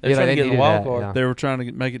too. They're Yeah, trying they to get in the needed wild that, card. yeah. They were trying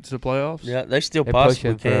to make it to the playoffs? Yeah, they still They're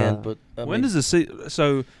possibly pushing for, can, but When does the season?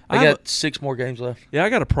 So they got 6 more games left. I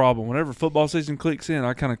got a problem. Whenever football season clicks in,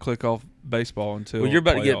 I kind of click off baseball until. Well, you're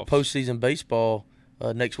about to get playoffs. postseason baseball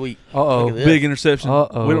next week. Uh-oh. Look at this. Big interception.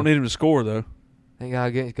 Uh-oh. We don't need him to score though. Thank God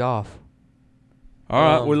against golf. All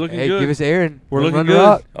right, we're looking Hey, good. give us Aaron. We're looking Run good. the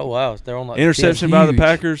rock. Oh wow, they're on like Interception Yeah, by the huge.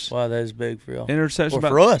 Packers. Wow, that is big for y'all. Interception Or by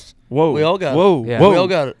for us. Whoa. We all got it. Whoa. Yeah. Whoa. We all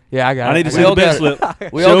got it. Yeah, I got it. I need to I see got the it. bet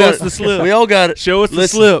slip. We all Show got us it. the slip. We all got it. Show us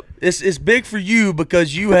Listen, the slip. It's big for you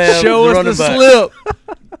because you have Show the us running the back.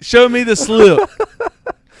 slip. Show me the slip.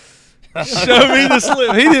 Show me the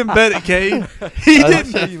slip. He didn't bet it, Cade. He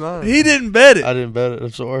didn't bet it. I didn't bet it.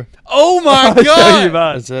 I'm sorry. Oh my God.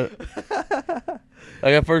 That's it.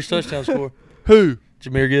 I got first touchdown score. Who?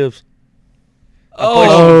 Jameer Gibbs.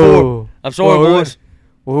 Oh. I'm sorry, Well, boys.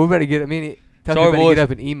 Well, we better get. I mean, tell Sorry, me better boys. get up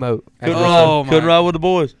and emote. Couldn't Oh, ride. Couldn't my- ride with the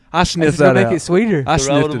boys. I It's sniffed gonna that make out. it sweeter. I Couldn't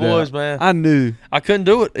ride with sniffed the it boys, out. man. I knew. I couldn't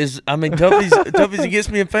do it. Tuffy's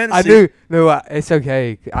against me in fantasy. I do. No, it's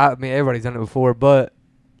okay. I mean, everybody's done it before, but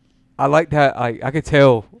I liked how I could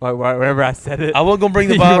tell whenever I said it. I wasn't gonna bring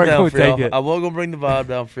the You vibe weren't down gonna for take y'all. it. I wasn't gonna bring the vibe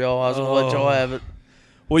down for y'all. I was gonna let y'all have it.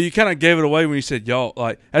 Well, you kind of gave it away when you said y'all.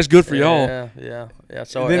 Like, that's good for y'all. Yeah. And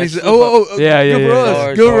Sorry. then he That's said, slip oh, up. Yeah, good for yeah. us.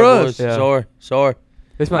 Sorry, Good sorry, for us. boys. Yeah. Sorry.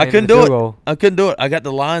 This might I end couldn't in a do field it. goal. I couldn't do it. I got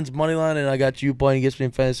the Lions money line, and I got you playing against me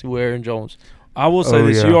in fantasy with Aaron Jones. I will say Oh,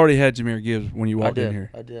 this. yeah. You already had Jameer Gibbs when you I walked did. in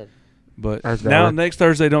here. I did. But That's now, valid. next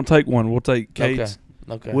Thursday, don't take one. We'll take Kate's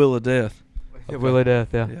Okay. Will of Death. Will of Death,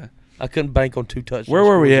 yeah. Yeah. I couldn't bank on 2 touchdowns. Where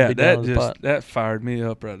were we scores and at? be down That in the just pot. that fired me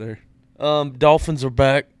up right there. Dolphins are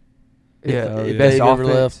back. Yeah, Oh, yeah. best They've ever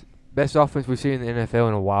offense. left. Best offense we've seen in the NFL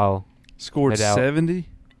in a while. Scored No doubt. 70.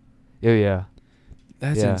 Oh yeah.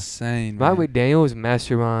 That's Yeah. insane. Mike Man. McDaniel was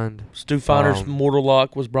mastermind. Stu Finer's Um, mortal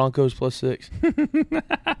lock was Broncos +6.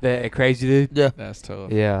 That crazy dude. Yeah. That's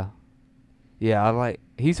tough. Yeah. Yeah, I like.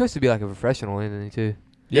 He's supposed to be like a professional, isn't he? Too.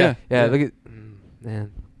 Yeah. Yeah. Look at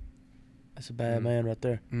man. That's a bad man right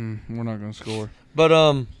there. We're not gonna score. But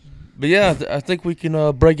But yeah, I think we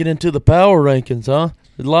can break it into the power rankings, huh?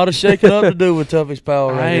 There's a lot of shaking up to do with Tuffy's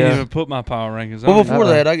power rankings. I ain't even put my power rankings. Well, before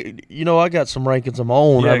that, I got some rankings of my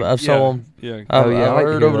own. I saw them. Yeah. I like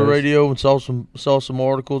heard over the radio and saw some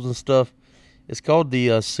articles and stuff. It's called the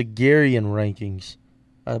Segarian rankings,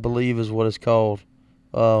 I believe is what it's called.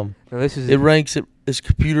 It ranks it. It's a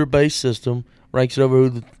computer-based system. Ranks it over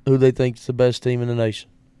who they think is the best team in the nation.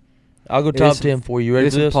 I'll go top 10 for you. Ready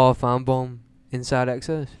for this? Paul Feinbaum inside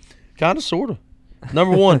access? Kind of, sort of.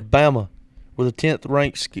 Number 1, Bama, with a 10th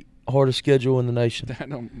ranked hardest schedule in the nation.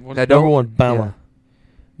 Number 1, Bama. Yeah.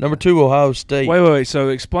 Number 2, Ohio State. Wait. So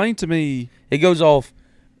explain to me. It goes off.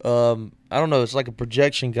 I don't know. It's like a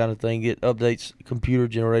projection kind of thing. It updates computer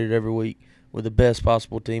generated every week with the best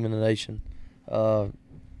possible team in the nation. Kind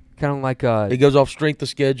of like it goes off strength of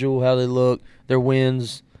schedule, how they look, their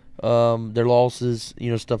wins, their losses, stuff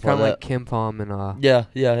like that. Kind of like Kim Palm and yeah,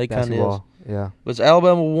 it kind of is. Yeah. It's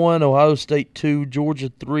Alabama 1, Ohio State 2,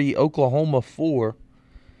 Georgia 3, Oklahoma 4.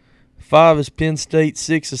 5 is Penn State,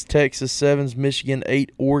 6 is Texas, 7 is Michigan,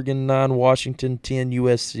 8 Oregon, 9 Washington, 10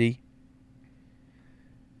 USC.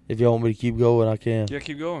 If y'all want me to keep going, I can. Yeah,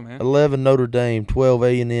 keep going, man. 11 Notre Dame, 12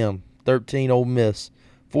 A&M, 13 Ole Miss,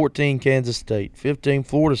 14 Kansas State, 15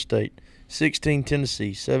 Florida State, 16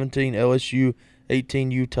 Tennessee, 17 LSU, 18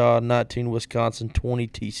 Utah, 19 Wisconsin, 20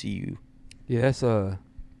 TCU. Yeah, that's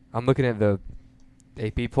I'm looking at the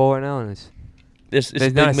AP poll right now, and it's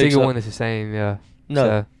there's not a single one that's the same. Yeah.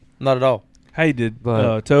 No, not at all. Hey, did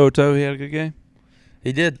Toto he had a good game?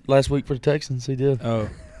 He did last week for the Texans. He did. Oh,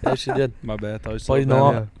 he actually did. My bad. I thought he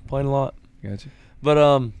played a lot. Gotcha. But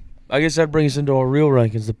I guess that brings us into our real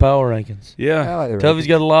rankings, the power rankings. Yeah. Like Tuffy's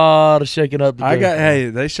got a lot of shaking up to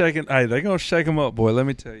do. They're gonna shake them up, boy. Let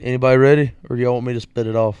me tell you. Anybody ready, or do y'all want me to spit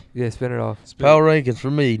it off? Yeah, spin it off. Power rankings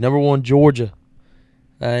for me. Number 1, Georgia.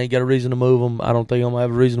 I ain't got a reason to move them. I don't think I'm going to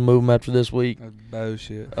have a reason to move them after this week. That's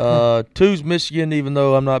bullshit. 2's Michigan, even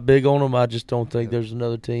though I'm not big on them. I just don't think there's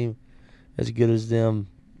another team as good as them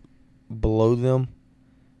below them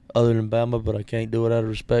other than Bama, but I can't do it out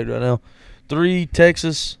of respect right now. 3,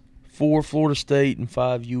 Texas. 4, Florida State. And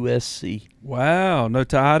 5, USC. Wow. No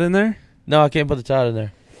Tide in there? No, I can't put the Tide in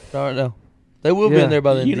there. Not right now. They will be in there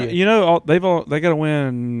by the end of the year. They got to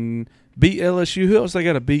win, beat LSU. Who else they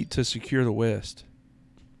got to beat to secure the West?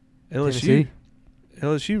 LSU?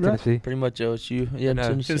 LSU, right? Tennessee. Pretty much LSU. Yeah, No.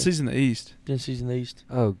 Tennessee. Tennessee's in the East. Tennessee's in the East.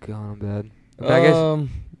 Oh, God, I'm bad. I guess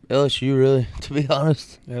LSU, really, to be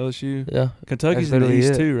honest. LSU. Yeah. Kentucky's in the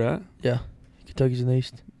East, too, right? Yeah. Kentucky's in the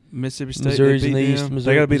East. Mississippi State. Missouri's in the East.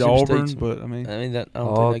 They got to beat Mississippi Auburn, State's but, I mean, I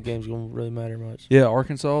don't think that game's going to really matter much. Yeah,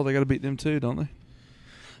 Arkansas, they got to beat them, too, don't they?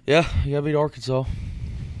 Yeah, you got to beat Arkansas.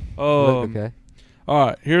 Okay. All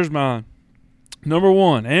right, here's mine. Number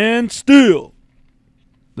 1, and still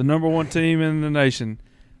the number 1 team in the nation,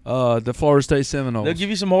 the Florida State Seminoles. They'll give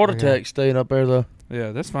you some heart attacks staying up there, though.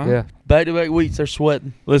 Yeah, that's fine. Yeah. Back-to-back weeks, they're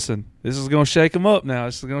sweating. Listen, this is going to shake them up now.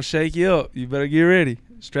 This is going to shake you up. You better get ready.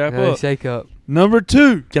 Strap up. Shake up. Number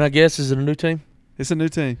 2. Can I guess? Is it a new team? It's a new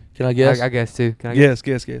team. Can I guess? I guess, too. Can I Guess.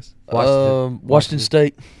 Washington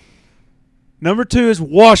State. Number 2 is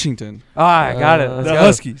Washington. All right, got it. Let's the go.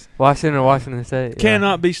 Huskies. Washington State.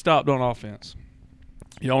 Cannot be stopped on offense.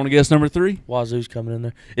 Y'all want to guess number 3? Wazoo's coming in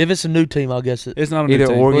there. If it's a new team, I'll guess it. It's not a new Either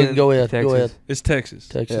team. Oregon, Go ahead. Texas. Go ahead. It's Texas.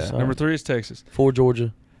 Texas. Yeah. Number 3 is Texas. 4,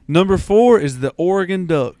 Georgia. Number 4 is the Oregon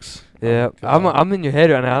Ducks. Yeah, I'm in your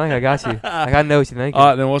head right now. I think I got you. Like, I know what you're thinking. All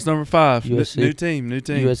right, then what's number 5? USC. New team.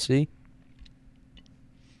 USC.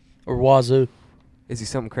 Or Wazoo. Is he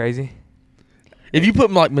something crazy? If you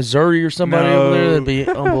put like Missouri or somebody over there, that'd be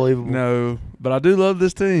unbelievable. No, but I do love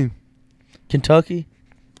this team. Kentucky.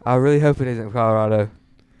 I really hope it isn't Colorado.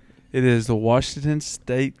 It is the Washington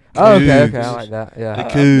State Cougs. Oh, okay, I like that. Yeah. The I'm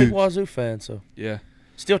a big Cougs. Wazoo fan, so Yeah.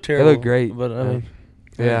 still terrible. look great. But I mean,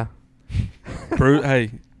 Yeah.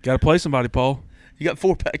 Hey, got to play somebody, Paul. you got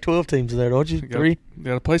 4 Pac-12 teams in there, don't you? Three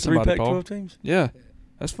Got to play 3 somebody, Paul. Pac-12 teams. Yeah,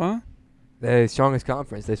 that's fine. The strongest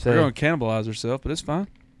conference, they They're say. going to cannibalize herself, but it's fine.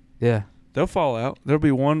 Yeah. They'll fall out. There'll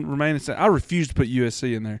be one remaining. I refuse to put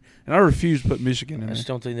USC in there, and I refuse to put Michigan in I there. just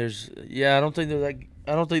don't think there's. Yeah, I don't think they're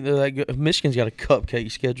that good. Michigan's got a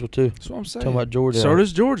cupcake schedule too. That's what I'm saying. Talking about Georgia. So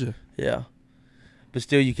does Georgia. Yeah, but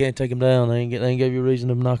still, you can't take them down. They ain't gave you a reason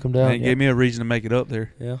to knock them down. They gave me a reason to make it up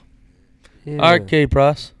there. Yeah. Yeah. All right, K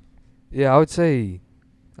Price. Yeah, I would say.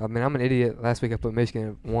 I mean, I'm an idiot. Last week I put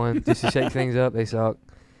Michigan at 1 just to shake things up. They suck.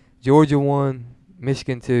 Georgia 1,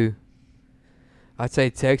 Michigan 2. I'd say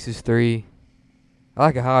Texas 3. I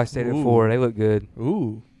like Ohio State at 4. They look good.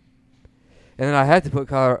 Ooh. And then I had to put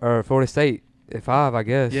Florida State at 5, I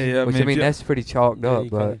guess. Yeah, yeah. Which, I mean, that's pretty chalked up.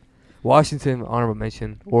 But Washington, honorable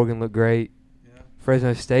mention. Oregon looked great. Yeah.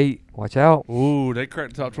 Fresno State, watch out. Ooh, they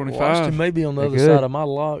cracked the top 25. Washington may be on the They're other good. side of my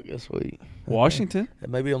lock this week. Washington? It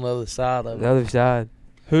may be on the other side of The it. other side.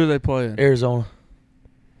 Who do they play in? Arizona,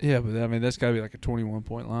 Yeah, but I mean that's got to be like a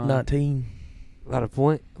 21-point line. 19. A lot of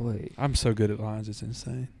point. Wait. I'm so good at lines, it's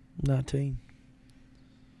insane. 19.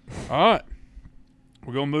 All right,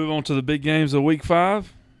 we're gonna move on to the big games of Week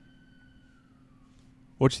 5.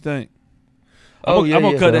 What you think? I'm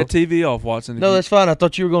gonna cut that TV off, Watson. No, that's fine. I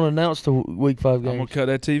thought you were going to announce the Week 5 I'm gonna games. cut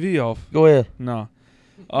that TV off. Go ahead. No.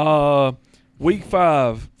 Week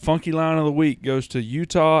 5, funky line of the week goes to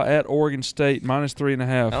Utah at Oregon State minus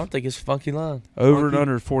 3.5. I don't think it's a funky line. Over funky. and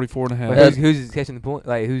under 44.5. Wait, who's catching the point?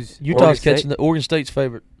 Like who's Utah's catching the Oregon State's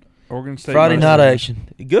favorite. Oregon State Friday minus night 3.5. action.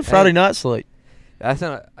 Good Friday night slate. That's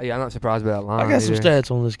not. Yeah, I'm not surprised by that line. I got some either.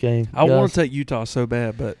 stats on this game. I want guys. to take Utah so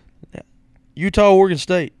bad, but Utah, Oregon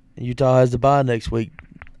State. Utah has the bye next week.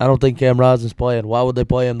 I don't think Cam Rising's playing. Why would they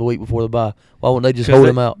play him the week before the bye? Why wouldn't they just hold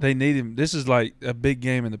him out? They need him. This is like a big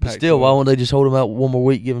game in the Pac-12. Still, why wouldn't they just hold him out one more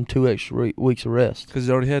week, give him 2 extra weeks of rest? Because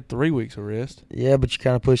he already had 3 weeks of rest. Yeah, but you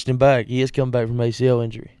kind of pushed him back. He is coming back from ACL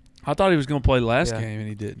injury. I thought he was going to play last Yeah. game, and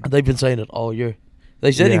he didn't. They've been saying it all year.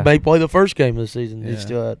 They said he Yeah. may play the first game of the season. He Yeah.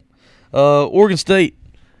 still had. Oregon State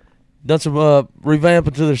done some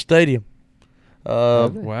revamping to their stadium. Wow,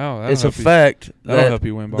 that'll It's a help you- fact That'll that help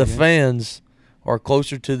you win ball the games. fans are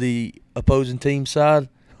closer to the opposing team side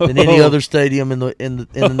than any other stadium in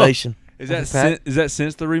the nation. Is That's that a fact. is that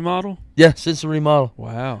since the remodel? Yeah, since the remodel.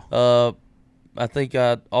 Wow. I think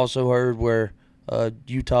I also heard where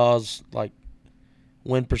Utah's like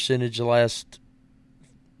win percentage the last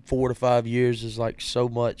 4 to 5 years is like so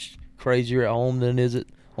much crazier at home than is it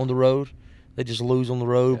on the road. They just lose on the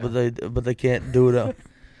road, but they can't do it.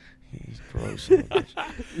 He's gross.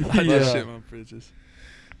 I just shit my britches.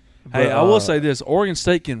 Hey, I will say this: Oregon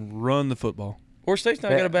State can run the football. Oregon State's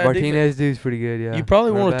not got a bad Martinez defense. dude's pretty good. Yeah. You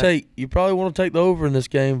probably Running want to back. take the over in this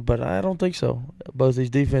game, but I don't think so. Both these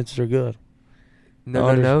defenses are good. No.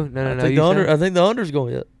 I you think the under. said? I think the under's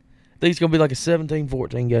going to hit. I think it's going to be like a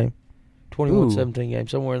 17-14 game, 21-17 game,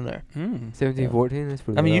 somewhere in there. 17-14. That's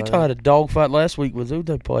pretty. I mean, good. Utah had a dogfight last week with who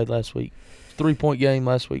they played last week. 3-point game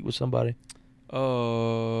last week with somebody.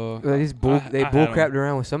 Well, they bullcrapped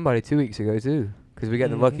around with somebody 2 weeks ago too, because we got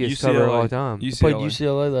the luckiest cover of all time. They played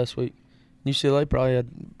UCLA last week. UCLA probably had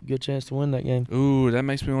a good chance to win that game. Ooh, that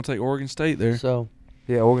makes me want to take Oregon State there. So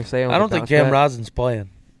Yeah, Oregon State. I don't think Cam Rising's playing.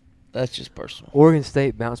 That's just personal. Oregon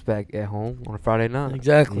State bounced back at home on a Friday night.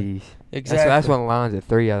 Exactly. Yeesh. Exactly. That's one of the lines at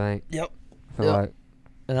 3, I think. Yep. I feel Yep. like.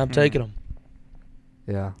 And I'm taking them.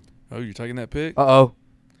 Yeah. Oh, you're taking that pick? Uh-oh.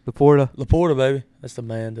 Laporta. Laporta, baby. That's the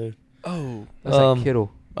man, dude. Oh. That's like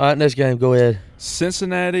Kittle. All right, next game. Go ahead.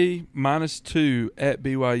 Cincinnati -2 at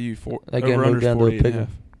BYU for That game over under moved down to a 40 and a pick 'em.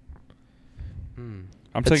 half.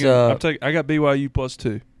 I'm It's, taking. I got BYU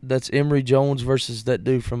 +2. That's Emory Jones versus that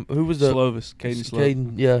dude from who was the Slovis, Caden Slovis.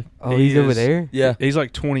 Caden, yeah, Oh, he's over there? yeah, He's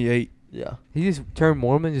like 28. yeah. He just turned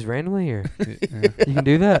Mormon just randomly here. Yeah. You can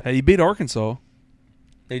do that? Hey, he beat Arkansas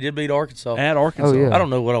He did beat Arkansas. at Arkansas. Oh, yeah. I don't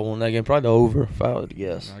know what I want in that game. Probably the over, if I would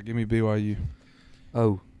guess. Give me BYU.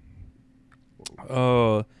 Oh.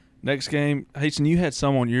 Next game, Hasten, you had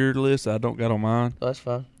some on your list that I don't got on mine. Oh, that's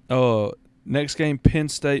fine. Next game, Penn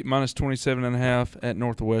State -27.5 at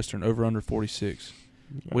Northwestern, over under 46.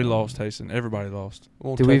 We lost, Hasten. Everybody lost.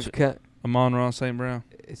 Won't Do we touch it. cut? Amon-Ra St. Brown.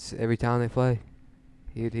 It's every time they play.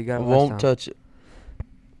 He got it last Won't time. touch it.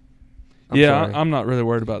 I'm Yeah, sorry. I'm not really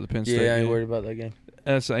worried about the Penn State Yeah, I ain't game. worried about that game.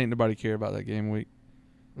 Ain't nobody care about that game week.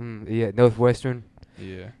 Yeah, Northwestern.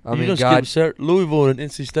 Yeah. I You mean, don't God. skip Louisville and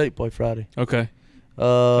NC State play Friday. Okay.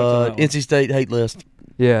 on that one. NC State hate list.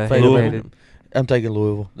 Yeah, Faded. Louisville. I'm taking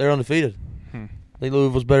Louisville. They're undefeated. Hmm. I think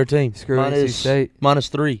Louisville's a better team. Screw NC State.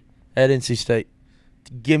 -3 at NC State.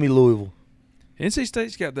 Give me Louisville. NC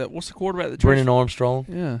State's got that. What's the quarterback that Brennan Armstrong.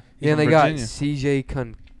 Yeah. He's Yeah, from they got Virginia. CJ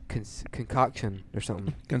Concoction or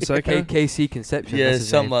something. Conseco? KC Conception. Yeah, that's his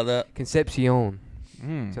something name. like that. Concepcion.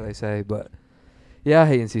 Mm. That's what they say. But yeah, I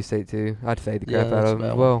hate NC State too. I'd fade the crap Yeah, out that's of them a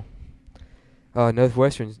as bad well.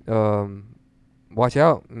 Northwestern. Watch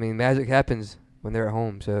out. I mean, magic happens when they're at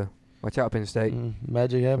home. So watch out, Penn State.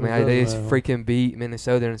 Magic I happens. mean, they just freaking beat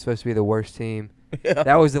Minnesota and it's supposed to be the worst team. Yeah.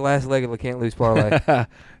 That was the last leg of the can't lose parlay.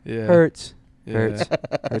 Yeah. Hurts. Yeah. Hurts.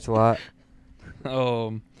 Hurts a lot.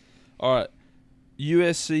 All right.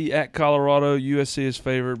 USC at Colorado. USC is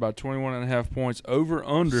favored by 21.5 points. Over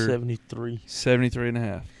under 73.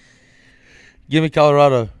 73.5. Give me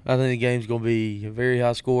Colorado. I think the game's going to be very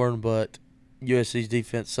high scoring, but USC's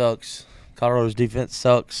defense sucks. Colorado's defense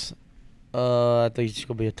sucks. I think it's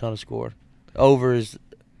going to be a ton of score. Over is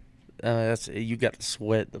that's you got to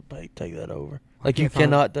sweat to take that over. Like you can't find-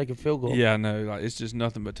 cannot take a field goal. Yeah, I know. Like it's just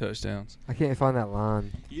nothing but touchdowns. I can't find that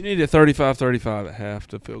line. You need a 35-35 at half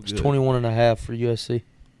to feel good. It's 21.5 for USC.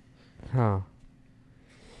 Huh.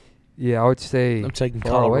 Yeah, I would say I'm taking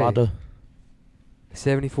far away. Colorado.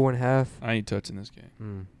 74.5. I ain't touching this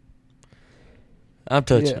game. I'm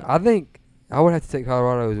touching. Yeah, I think I would have to take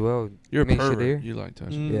Colorado as well. You're I mean, a pervert. Shadir. You like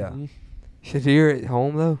touching. Yeah. Mhm. Shadir at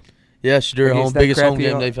home though. Yeah, Shadir at home, Against that biggest home crappy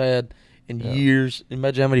game they've had in Yeah. years.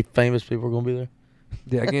 Imagine how many famous people are going to be there.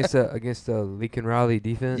 Yeah, against the Lincoln Riley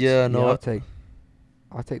defense. Yeah, I know I'll it.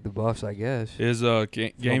 take the Buffs, I guess. Is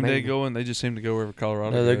game day maybe. going? They just seem to go wherever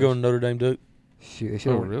Colorado No, they're goes. going to Notre Dame Duke. Shoot, they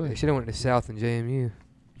should have really? They should have went to South and JMU.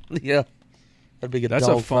 Yeah. That'd be a That's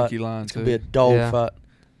dog a funky fight. line, It's too. going to be a dog Yeah.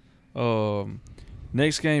 fight.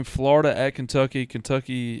 Next game, Florida at Kentucky.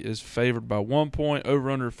 Kentucky is favored by 1 point,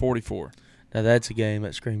 over-under 44. Now, that's a game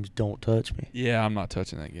that screams, don't touch me. Yeah, I'm not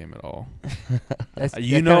touching that game at all. That's,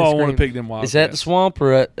 You that know kinda I want to screams- pick them Wildcats. Is that the Swamp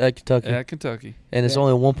or at Kentucky? At Kentucky. And it's Yeah.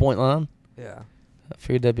 only a 1-point line? Yeah. I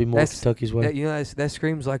figured that'd be more That's- Kentucky's way. That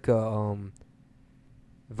screams like a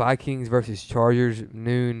Vikings versus Chargers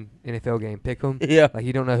noon NFL game. Pick 'em. Yeah. Like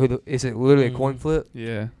you don't know is it literally a coin flip?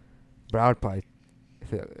 Yeah. But I would probably.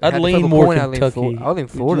 If it I'd had to lean flip a more coin, Kentucky. I'd lean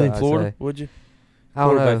Florida. Would you lean I'd Florida? say. Would you? I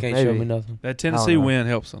don't know. Quarterback ain't showing Maybe. me nothing. That Tennessee know. win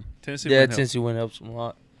helps them. Tennessee Yeah, win helps Tennessee win helps them a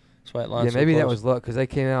lot. That's why it lines Yeah, so maybe that close. was luck because they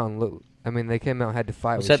came out and look. I mean, they came out and had to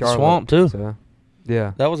fight It's with at the Charlotte. Swamp, too. So,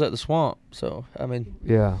 yeah. That was at the Swamp. So, I mean,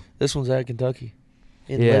 Yeah. this one's at Kentucky.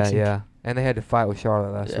 In Yeah, Lexington. yeah. And they had to fight with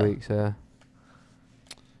Charlotte last Yeah. week, so.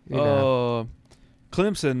 You know.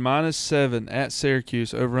 Clemson -7 at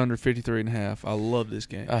Syracuse, over-under 53.5. I love this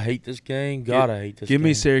game. I hate this game. God, I hate this game. Give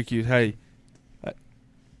me Syracuse. Hey,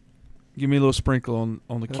 give me a little sprinkle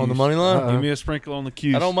on the Q's. On the money line? Uh-oh. Give me a sprinkle on the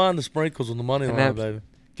Q's. I don't mind the sprinkles on the money And line, that- baby.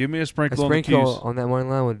 Give me a A sprinkle, on the sprinkle Q's. on that money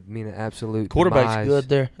line would mean an absolute Quarterback's demise. good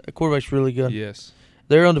there. The quarterback's really good. Yes.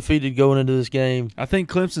 They're undefeated going into this game. I think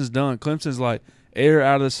Clemson's done. Clemson's like air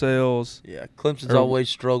out of the sails. Yeah, Clemson's Or- always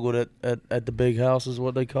struggled at the big house is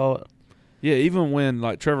what they call it. Yeah, even when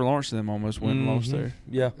like Trevor Lawrence and them almost went and lost Mhm. there.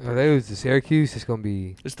 Yeah. If they lose to Syracuse, it's going to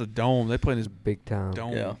be It's the dome. They play in this big time.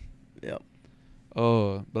 dome. Yeah. Yeah.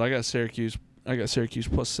 But I got Syracuse. I got Syracuse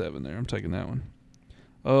 +7 there. I'm taking that one.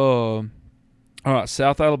 All right,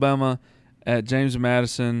 South Alabama at James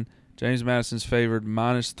Madison. James Madison's favored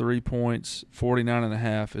 -3 points.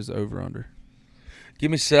 49.5 is over/under. Give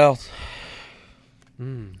me South.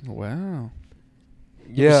 Wow.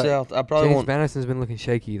 Give me South. I probably James won't. Madison's been looking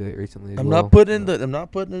shaky recently. I'm not putting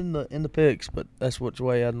in the picks, but that's which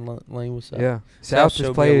way I'd lean with South. Yeah, South South showed me has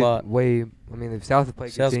a played lot. way. I mean, the South has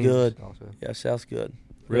played South's good teams good. also. Yeah, South's good.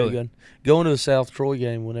 Really? Good. Going to the South Troy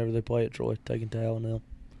game whenever they play at Troy, taking Tal and them.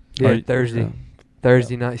 Yeah, Are you- Thursday. Yeah.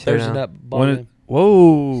 Thursday night Thursday showdown. night ball When game.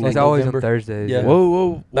 Whoa. It's Late always November. on Thursdays. Yeah.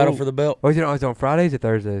 Whoa. Battle for the belt. Oh, you know, it's on Fridays or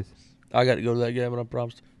Thursdays? I got to go to that game, but I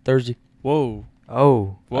promised. Thursday. Whoa.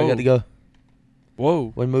 Oh, Whoa. I got to go.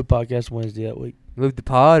 Whoa. We move podcast Wednesday that week. move the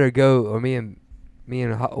pod or go, or me and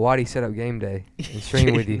Waddy set up game day and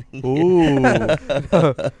stream with you. Ooh.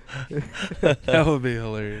 That would be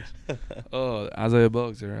hilarious. Isaiah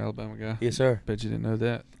Buggs there, Alabama guy. Yes, sir. Bet you didn't know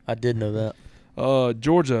that. I did know that.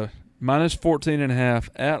 Georgia -14.5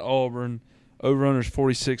 at Auburn. Over/under's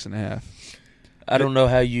 46.5. I don't know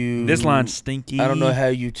how you. This line's stinky. I don't know how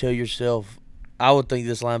you tell yourself. I would think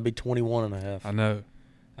this line would be 21.5. I know.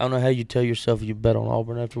 I don't know how you tell yourself you bet on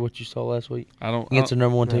Auburn after what you saw last week I don't. against the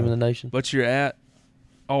number one team in the nation. But you're at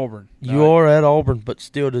Auburn. You are at Auburn, but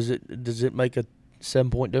still, does it make a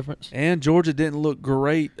 7-point difference? And Georgia didn't look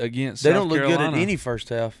great against They South don't look Carolina. good at any first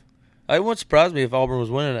half. It wouldn't surprise me if Auburn was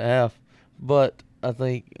winning at half, but I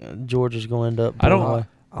think Georgia's going to end up. I don't- pulling away.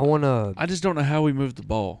 I want to. I just don't know how we moved the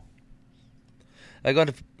ball. I'm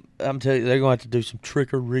telling you, they're going to have to do some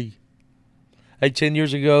trickery. Hey, 10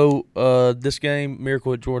 years ago, this game,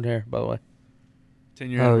 Miracle at Jordan Hare, by the way.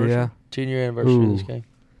 10-year Oh anniversary. yeah. 10-year anniversary of this Ooh. game.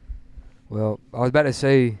 Well, I was about to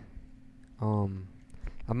say, Auburn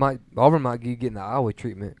might be getting the Iowa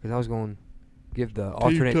treatment because I was going to give the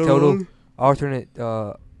alternate total,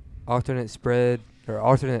 alternate spread or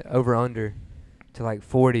alternate over under to like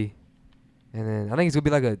 40, and then I think it's gonna be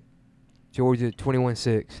like a Georgia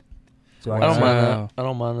 21-6. So I don't mind Wow. that. I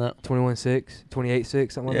don't mind that. 21-6,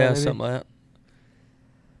 28-6, something like Yeah, that. Maybe? something like that.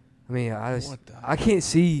 I mean, What the I can't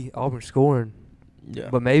see Auburn scoring, Yeah.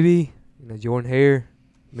 but maybe Jordan Hare,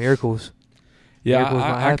 miracles. Yeah, Miracles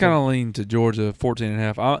might I happen. kind of lean to Georgia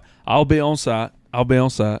 14.5. I'll be on site.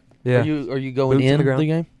 Yeah, Are you going Boots on in the ground? the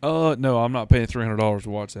game? No, I'm not paying $300 to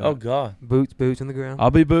watch that. Oh God. boots on the ground.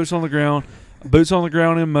 I'll be boots on the ground. Boots on the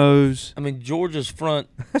ground in Moe's. I mean, Georgia's front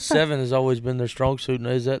seven has always been their strong suit. And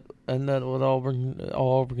isn't that what all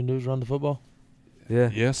Auburn can do is run the football? Yeah.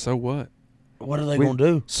 Yeah, so what? What are they going to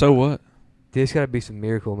do? So what? There's got to be some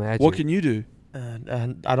miracle magic. What can you do?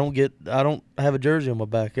 And I don't have a jersey on my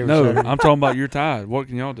back every No, Saturday. I'm talking about you're tied. What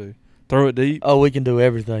can y'all do? Throw it deep? Oh, we can do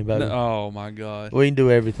everything, baby. No, oh, my God. We can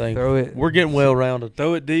do everything. Throw it. We're getting well-rounded.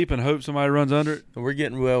 Throw it deep and hope somebody runs under it? We're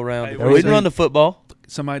getting well-rounded. Hey, We can run the football.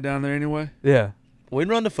 Somebody down there anyway? Yeah. We can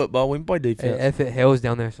run the football. We can play defense. If it hell's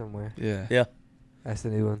down there somewhere. Yeah. Yeah. That's the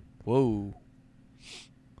new one. Whoa.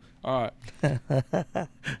 All right.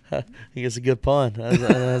 He gets a good pun.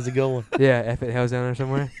 That's a good one. Yeah, if it hell's down there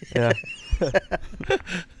somewhere. Yeah.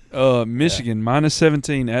 Michigan, minus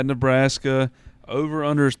 17 at Nebraska. Over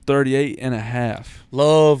under is 38.5.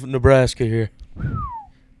 Love Nebraska here.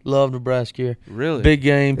 Love Nebraska here. Really? Big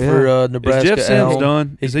game for Nebraska. Is Jeff Sims at home.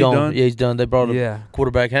 done? He's Is he gone. done? Yeah, he's done. They brought a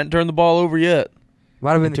quarterback. Hadn't turned the ball over yet.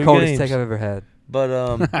 Might have been the 2 coldest games. take I've ever had. But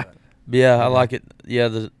yeah, I like it. Yeah,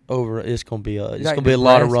 the over. It's gonna be a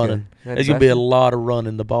lot of running. It's gonna be a lot of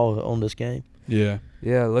running the ball on this game. Yeah.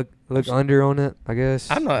 Yeah, look under on it, I guess.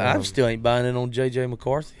 I still ain't buying in on J.J.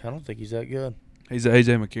 McCarthy. I don't think he's that good. He's the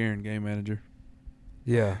A.J. McCarron game manager.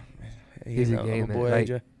 Yeah. He's a game boy,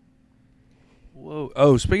 manager. AJ. Whoa.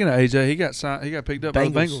 Oh, speaking of A.J., he got picked up by the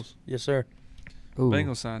Bengals. Yes, sir. Ooh,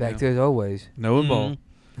 Bengals signed back him. to his old ways. No ball.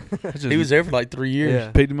 He was there for like 3 years.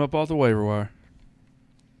 Yeah. Picked him up off the waiver wire.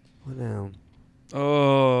 What now?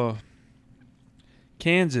 Oh.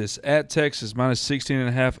 Kansas at Texas, minus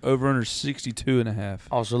 16.5. Over under 62.5.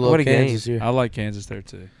 Also love Kansas here. I like Kansas there,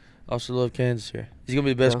 too. Also love Kansas here. He's going to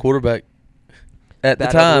be the best quarterback. That At the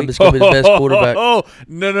time, it's going to be the best quarterback. Oh,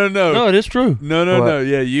 no. No, it is true. No.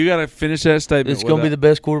 Yeah, you got to finish that statement. It's going to be the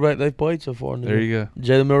best quarterback they've played so far. There you go.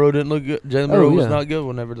 Jalen Milroe didn't look good. Jalen Milroe was not good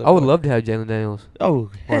whenever they I would played. love to have Jalen Daniels.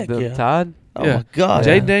 Oh, heck yeah. Todd? Oh, Yeah. my God.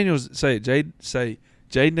 Jaden Daniels,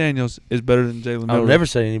 Jaden Daniels is better than Jalen Milroe. I'll never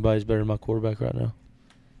say anybody's better than my quarterback right now.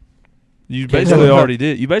 You basically already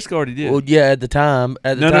did. Well, yeah, at the time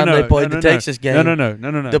they played the Texas game.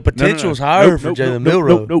 No. The potential's higher for Jalen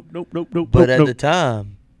Milroe. Nope. But at the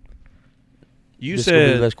time, you this is gonna be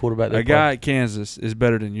said the best quarterback a guy at Kansas is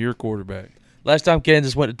better than your quarterback. Last time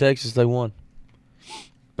Kansas went to Texas, they won.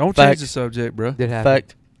 Don't Fact. change the subject, bro. Did happen.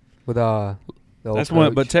 Fact. With the old That's coach.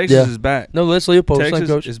 one. But Texas is back. No, Les Leopold, same Texas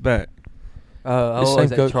coach. is back. Same same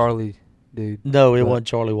coach. coach. Charlie, dude. No, it wasn't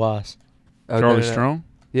Charlie Weiss. Oh, Charlie no. Strong.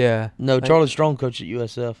 Yeah. No, Charlie Strong coached at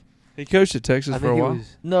USF. He coached at Texas I for a think it while.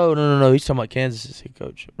 was No. He's talking about Kansas' head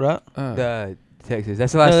coach, right? Texas.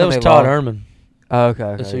 That's the last No, time that was they Todd lost. Herman. Oh,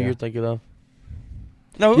 okay. That's who yeah. you're thinking of.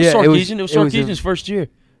 No, it was Yeah, Sarkisian. It was it was Sarkisian's first year.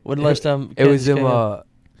 When the last time It was Kansas came them. out.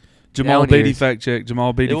 Jamal down Beatty years. fact check.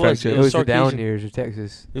 Jamal Beatty It fact was. check. It was the Sarkisian. down years of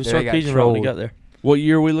Texas. It was They got Sarkisian right when he trolled. got there. What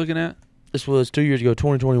year are we looking at? This was 2 years ago,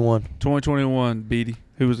 2021. 2021. Beatty.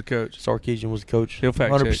 Who was the coach? Sarkisian was the coach. He'll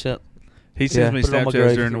fact 100%. He sends me Put it on my Snapchats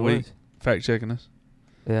grade. during the It week, was. fact checking us.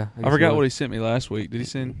 Yeah. I forgot what he sent me last week. Did he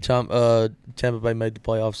send? Tampa Bay made the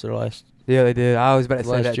playoffs their last. Yeah, they did. I was about to say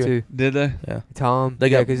Last that year. too. Did they? Yeah. Tom. They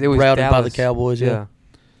got 'cause it was routed by the Dallas. Cowboys. Yeah. Yeah.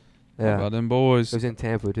 How Yeah. about them boys? It was in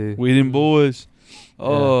Tampa too. We them boys. Yeah.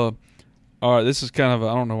 All right, this is kind of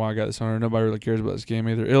I don't know why I got this on here. Nobody really cares about this game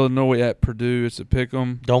either. Illinois at Purdue. It's a pick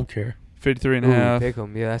 'em. Don't care. 53.5. Pick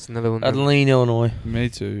 'em. Yeah, that's another one. I'd lean Illinois. Me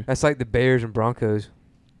too. That's like the Bears and Broncos,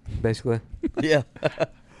 basically. Yeah.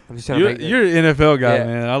 I'm just trying to make that. You're an NFL guy, Yeah.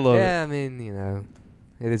 man. I love it. Yeah, I mean,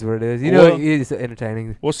 it is what it is. Well, It's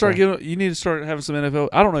entertaining. Well, So, you need to start having some NFL.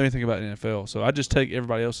 I don't know anything about NFL, so I just take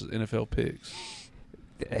everybody else's NFL picks.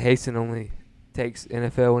 Hasten only takes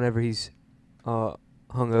NFL whenever he's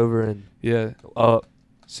hungover and Yeah. up.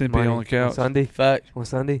 Simpy money on the couch. Sunday. Fact. On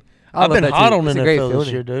Sunday. I I've love been that hot too. on It's a great NFL this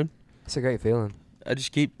feeling. year, dude. It's a great feeling. I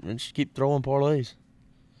just keep throwing parlays.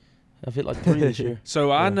 I've hit like 3 this year.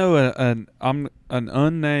 So I Yeah. know an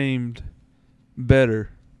unnamed bettor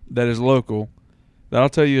that is local. That I'll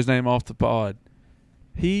tell you his name off the pod.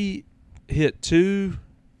 He hit 2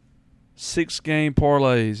 6-game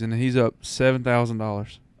parlays and he's up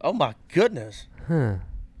 $7,000. Oh my goodness. Huh.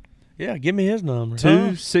 Yeah, give me his number.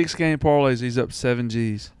 2 6-game parlays. He's up 7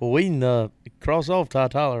 G's. Well, we can cross off Ty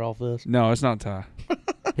Tyler off this. No, it's not Ty. He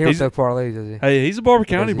don't He's- throw parlays, does he? Hey, he's a Barber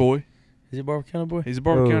County he? boy. Is he Barber County boy? He's a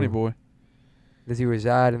Barber Oh. County boy. Does he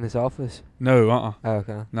reside in this office? No, Oh,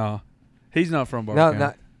 okay. Nah. He's not from Barber No, County.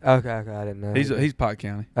 not. Okay, I didn't know. He's Pike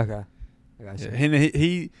County. Okay. I got you. Yeah,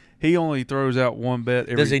 and he only throws out one bet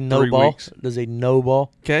every Does he 3 no ball? weeks. Does he no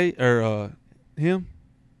ball? Okay, or him?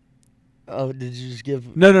 Oh, did you just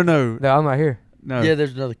give? No. No, I'm right here. No. Yeah,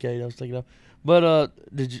 there's another Kate I was thinking of. But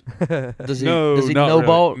did you? Does he? No, does he not no really.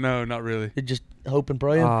 ball? No, not really. It just hope and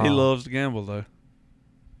praying. He loves to gamble, though.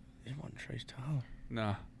 It wasn't Trace Tyler.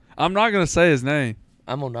 Nah. I'm not going to say his name.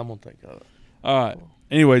 I'm gonna think of it. All right.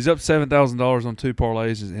 Anyways, up $7,000 on 2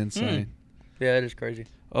 parlays is insane. Yeah, it is crazy.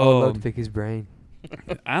 I'd love to pick his brain.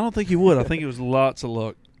 I don't think he would. I think it was lots of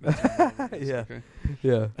luck. Yeah. Okay.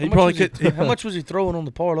 Yeah. He probably could. How much was he throwing on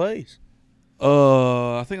the parlays?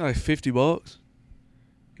 I think like $50.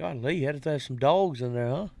 Golly, he had to have some dogs in there,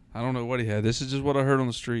 huh? I don't know what he had. This is just what I heard on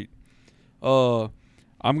the street.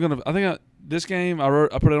 This game I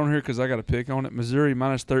put it on here because I got a pick on it. Missouri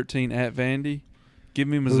minus 13 at Vandy. Give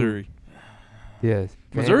me Missouri. Yes.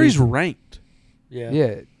 Missouri's ranked. Yeah.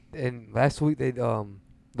 Yeah. And last week they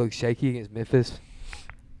looked shaky against Memphis.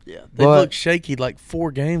 Yeah. They looked shaky like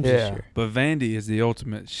 4 games this year. But Vandy is the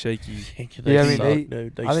ultimate shaky. They I mean, suck,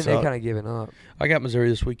 dude. I think they kind of given up. I got Missouri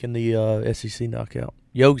this week in the SEC knockout.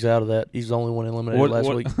 Yoge's out of that. He's the only one eliminated last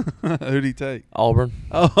week. Who'd he take? Auburn.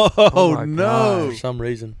 Oh my no! God. For some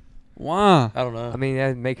reason. Why? I don't know. I mean,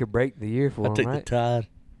 that'd make or break the year for I him, took right? the Tide.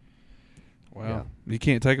 Wow. You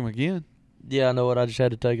can't take him again. Yeah, I know it. I just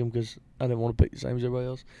had to take him because I didn't want to pick the same as everybody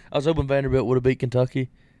else. I was hoping Vanderbilt would have beat Kentucky,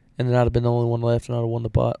 and then I'd have been the only one left, and I'd have won the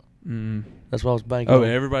pot. Mm. That's why I was banking. Oh, on.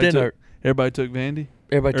 everybody took Vandy.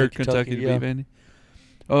 Everybody Or took Kentucky yeah. to beat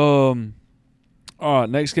Vandy. All right,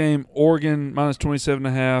 next game, Oregon minus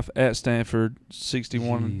 27.5 at Stanford.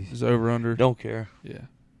 61 is over under. Don't care. Yeah.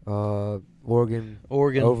 Oregon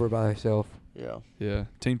over by herself. Yeah. Yeah.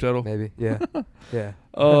 Team total. Maybe. Yeah. Yeah.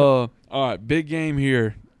 All right, big game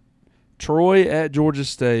here. Troy at Georgia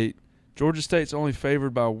State. Georgia State's only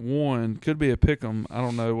favored by 1. Could be a pick 'em. I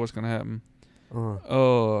don't know what's going to happen.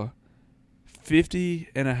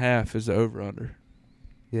 50.5 is the over under.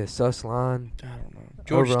 Yeah, sus line. I don't know.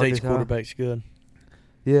 Georgia State's quarterback's good.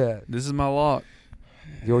 Yeah. This is my lock.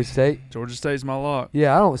 Georgia State. Georgia State's my lock.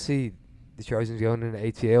 Yeah, I don't see the Trojans going into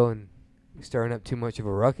ATL and stirring up too much of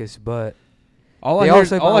a ruckus, but all I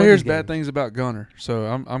hear is bad things about Gunner, so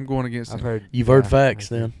I'm going against him. You've heard facts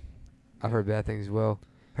then. I've heard bad things as well.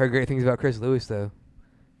 Heard great things about Chris Lewis though.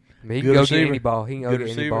 I mean, he Good can go receiver. get any ball. He can go Good get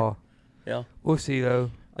any receiver. ball. Yeah. We'll see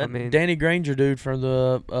though. That I mean, Danny Granger dude from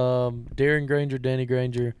the Danny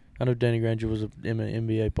Granger. I know Danny Granger was an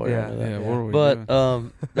NBA player. Yeah, I know that. Yeah, what are we But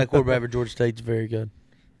doing? that quarterback for Georgia State's very good.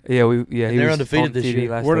 Yeah, he they're was undefeated on this TV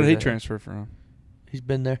year. last Where did he Thursday. transfer from? He's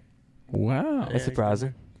been there. Wow. That's Yeah,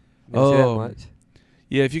 surprising. Didn't see that much.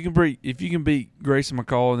 Yeah, if you can beat Grayson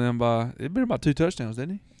McCall and them by it'd been about 2 touchdowns,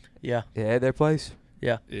 didn't he? Yeah. Yeah, at their place.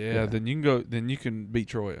 Yeah. Yeah, then you can go. Then you can beat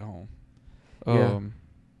Troy at home. Yeah.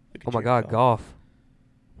 Oh my God, Goff.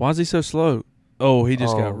 Why is he so slow? Oh, he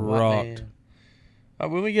just got Oh, rocked.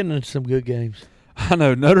 We'll be getting into some good games. I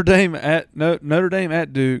know Notre Dame at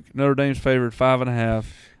Duke. Notre Dame's favored 5.5.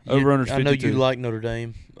 Over under 52. I know you like Notre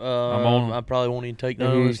Dame. I'm on 'em. I probably won't even take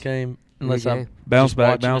Notre Dame's game unless I'm bounce just back,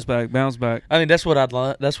 watching bounce it. back, bounce back. I mean, that's what I'd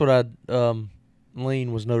like. That's what I'd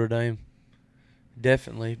lean was Notre Dame,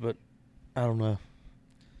 definitely. But I don't know.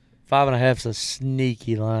 5.5 is a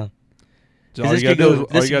sneaky line. So all you got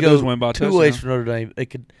to do is win by 2 ways touchdown. for Notre Dame.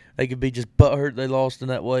 They could be just butthurt they lost in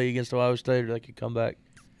that way against Ohio State, or they could come back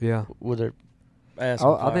Yeah. with their ass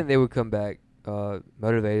on I fire. think they would come back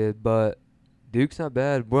motivated, but Duke's not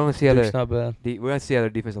bad. We're gonna see how Duke's not bad. we're gonna see how their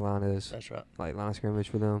defensive line is. That's right. Like line of scrimmage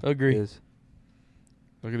for them. Agree. Is.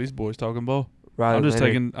 Look at these boys talking ball. Riley I'm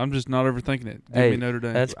Leonard. not overthinking it. Give Hey, me Notre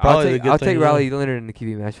Dame. That's probably the good I'll thing. take to Riley do. Leonard in the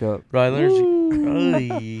QB matchup. Riley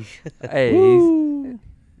Leonard. Hey, he's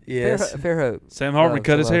Yes. fair hope. Sam Hartman Love,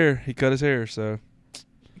 cut his love. hair. He cut his hair, so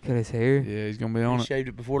Cut his hair. yeah, he's gonna be on He it. shaved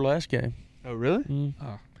it before last game. Oh really? Mm.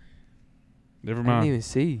 Never I didn't mind. even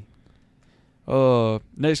see.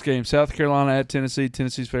 Next game, South Carolina at Tennessee.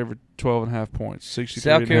 Tennessee's favored 12.5 points. 63.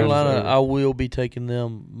 South Carolina, I will be taking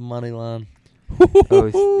them money line.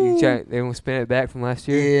 They gonna spin it back from last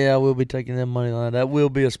year. Yeah, I will be taking them money line. That will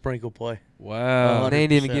be a sprinkle play. Wow. They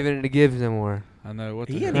ain't even 100%. giving it to Gibbs no more. I know what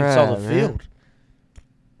the He hell. hadn't even saw the Crap, man. field.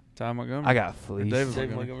 Ty Montgomery. I got Or fleeced. David David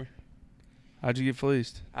Montgomery. Montgomery. How'd you get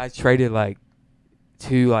fleeced? I traded I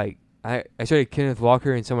traded Kenneth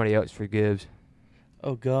Walker and somebody else for Gibbs.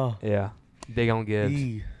 Oh God. Yeah, big on Gibbs.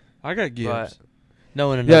 Eee. I got Gibbs. But-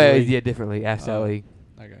 No, in another league. Yeah, differently. Ask that Oh. league.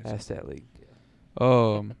 I got Ask that league.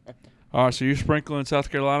 All right, so you're sprinkling South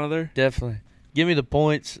Carolina there? Definitely. Give me the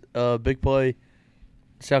points. Big play.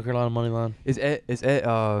 South Carolina money line. Is at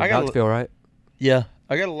got Knoxville, right? Yeah,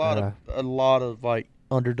 I got a lot of like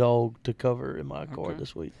underdog to cover in my card Okay.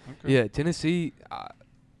 this week. Okay. Yeah, Tennessee.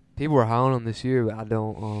 People were high on them this year, but I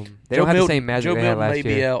don't. They Joe don't have Milton, the same magic Joe they had Milton last may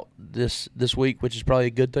be year. out this week, which is probably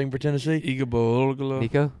a good thing for Tennessee. Igabolo.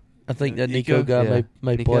 Nico. I think that Nico guy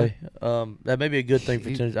may play. That may be a good thing for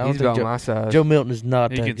Tennessee. I don't think my size. Joe Milton is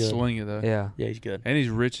not He that can good. sling it, though. Yeah. Yeah, he's good. And he's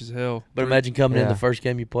rich as hell. But imagine coming in the first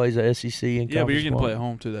game he plays at SEC and yeah, but you're going to play at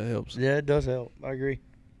home, too. That helps. Yeah, it does help. I agree.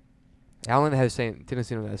 Allen has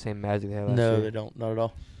Tennessee don't have the same magic they had last No, year. they don't. Not at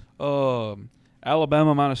all.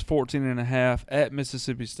 Alabama minus 14.5 at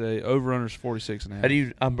Mississippi State. Over-under's 46.5. How do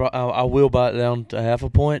you? I will buy it down to half a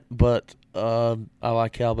point, but I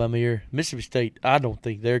like Alabama here. Mississippi State, I don't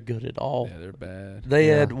think they're good at all. Yeah, they're bad. They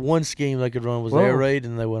had one scheme they could run was air raid,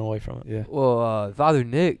 and they went away from it. Yeah. Well, Father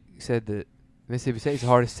Nick said that Mississippi State's the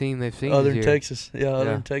hardest team they've seen Other this than year. Texas. Yeah, other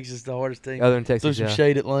than Texas, the hardest team. Other than Texas, Threw some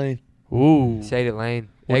shade at Lane. Ooh. Shade at Lane.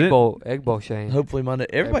 Well, Egg Bowl Shane. Hopefully Monday.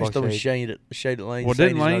 Everybody's Egg Bowl throwing shade at Lane. Well, saying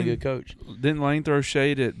didn't he's not a Lane- good coach. Didn't Lane throw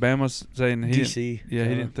shade at Bama saying he DC. didn't,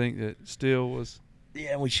 he didn't think that Steele was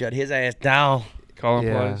Yeah, we shut his ass down. calling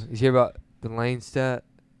Yeah. plays? You hear about the Lane stat?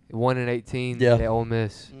 1-18 at Ole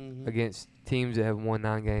Miss against teams that have won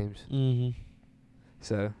 9 games. Mm-hmm.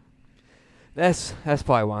 So that's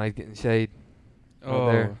probably why he's getting shade.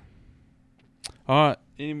 There. All right.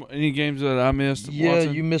 Any games that I missed? Yeah,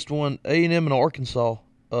 watching? you missed one. A&M and Arkansas.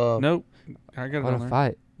 Nope. I got it What on a there.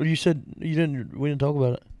 fight. But you said you didn't. We didn't talk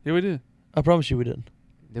about it. Yeah, we did. I promise you we didn't.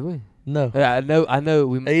 Did we? No. Yeah, I know.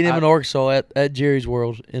 We A&M and Arkansas at Jerry's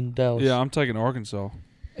World in Dallas. Yeah, I'm taking Arkansas.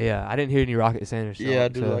 Yeah, I didn't hear any Rocket Sanders. Yeah,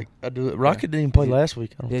 I do. Rocket didn't even play last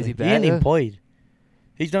week. I don't Is he think. bad, He ain't even though? played.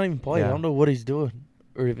 He's not even played. Yeah. I don't know what he's doing,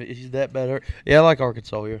 or if he's that bad hurt. Yeah, I like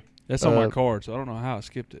Arkansas here. That's on my card, so I don't know how I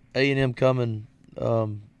skipped it. A&M coming.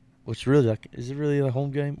 Which really is it really a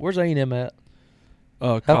home game? Where's A&M at?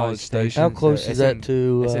 College Station. How close is that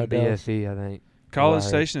to It's in Dallas? BFE, I think. College Right.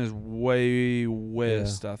 Station is way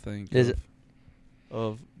west, I think. Is it?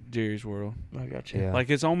 Of Jerry's World. I got you. Yeah. Like,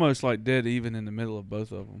 it's almost like dead even in the middle of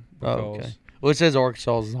both of them. Oh, okay. Well, it says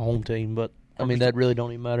Arkansas is the home team, but I mean that really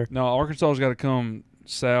don't even matter. No, Arkansas's got to come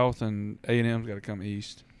south, and A&M's got to come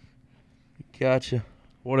east. Gotcha.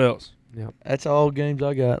 What else? Yep. That's all games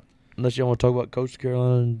I got. Unless y'all want to talk about Coastal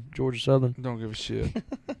Carolina and Georgia Southern. Don't give a shit.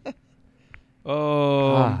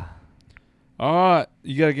 All right.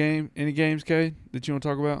 You got a game? Any games, Cade, that you want to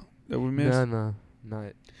talk about that we missed? No,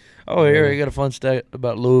 not. Oh, here I got a fun stat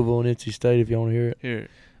about Louisville and NC State. If you want to hear it. Here.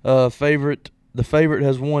 The favorite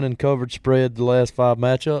has won and covered spread the last 5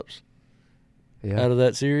 matchups Yeah. out of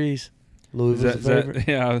that series. Louisville's the favorite.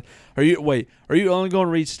 Yeah. Are you only going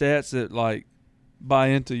to read stats that like buy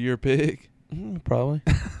into your pick? Probably.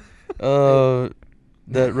 That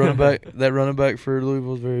running back for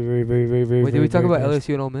Louisville is very, very, very, very, very. Wait, did we talk about fast.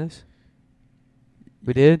 LSU and Ole Miss?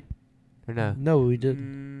 We did, or no? No, we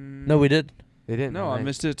didn't. No, we did. They didn't. No, I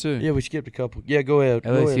missed it too. Yeah, we skipped a couple. Yeah, go ahead.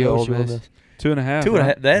 LSU, go Ole ahead. Miss. 2.5.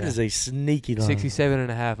 2.5. That Yeah. is a sneaky line.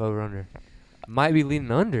 67.5 over under. Might be leading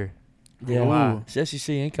under. Yeah, Wow. It's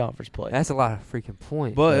SEC and conference play. That's a lot of freaking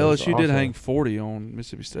points. But That's LSU did awesome. hang 40 on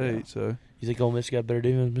Mississippi State, so You think Ole Miss got better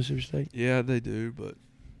defense than Mississippi State? yeah, they do. But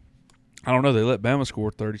I don't know. They let Bama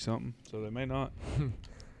score 30 something, so they may not.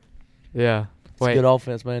 Yeah. It's a good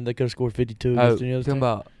offense, man. They could have scored 52 against any other talking team.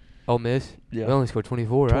 about Ole Miss. Yeah. They only scored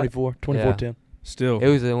 24, right? 24-10. Still, It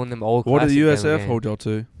was one of them old. what did the classic Bama USF games. hold y'all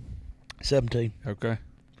to? 17. Okay.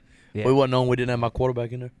 Yeah. We wasn't on. We didn't have my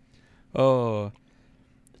quarterback in there.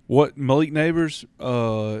 What Malik Neighbors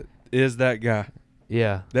is that guy?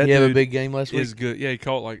 Yeah. That He had a dude big game last week. is good. Yeah, he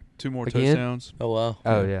caught like 2 more Again? touchdowns. Oh, wow.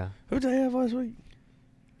 Oh yeah. Who did they have last week?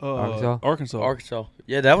 Arkansas? Arkansas.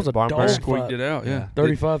 Yeah, that was a Barn dog burner. Squeaked fight. it out. Yeah.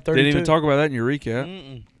 35-32. Didn't even talk about that in your recap.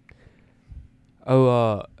 Mm-mm.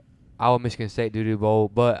 Oh, Iowa Michigan State doo-doo bowl.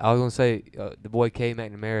 But I was gonna say the boy K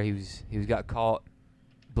McNamara. He was got caught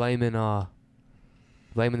blaming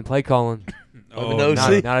the play calling. Oh, no.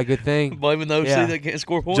 Not a good thing. Blaming the OC Yeah. that can't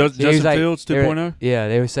score points. Justin he was like- Fields they were- 2.0? Yeah,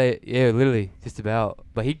 they were saying literally just about.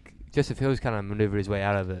 But Justin Fields kind of maneuvered his way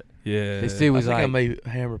out of it. Yeah. This dude was I think I like,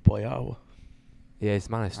 may hammer play Iowa. yeah, it's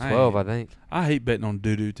minus 12, I think. I hate betting on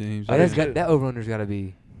doo-doo teams. Oh, that over-under's got to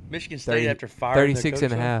be Michigan State 30 after firing 36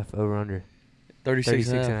 and a half over-under. 36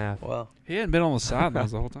 and a half. Wow. He hadn't been on the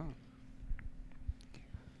sidelines the whole time.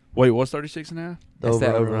 Wait, what's 36 and a half? That's that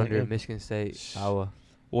over-under, over-under yeah. in Michigan State, Iowa.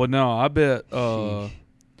 Well, no, I bet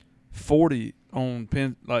 40 on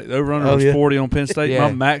Penn. Like the over-under Oh, was yeah. 40 on Penn State. Yeah.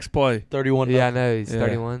 My max play. 31. Yeah, I know. He's Yeah.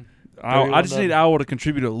 31. I just need Iowa to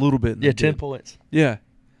contribute a little bit. and Yeah, they 10 did. points. Yeah.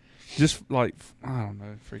 Just like, I don't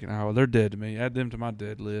know, freaking Iowa. They're dead to me. Add them to my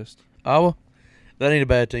dead list. Iowa? That ain't a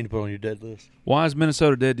bad team to put on your dead list. Why is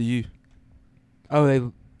Minnesota dead to you? Oh, they The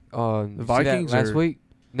see that Vikings last or- week?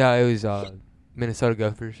 No, it was Minnesota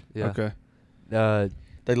Gophers. Yeah. Okay.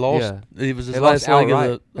 They lost. Yeah. It was his They last lost leg outright.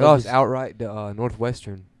 of They lost his- outright to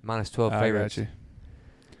Northwestern, minus 12 I favorites. got you.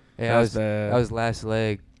 Yeah, That's bad. that was last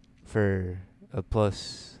leg for a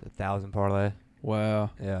plus 1,000 parlay.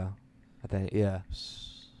 Wow. Yeah, I think. Yeah,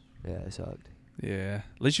 it sucked. Yeah.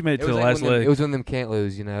 At least you made it to the like last leg. It was one of them can't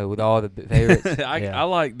lose, with all the favorites. I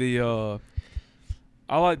like the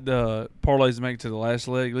parlays to make it to the last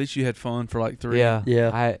leg. At least you had fun for like 3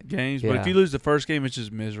 games. But if you lose the first game, it's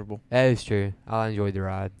just miserable. That is true. I enjoyed the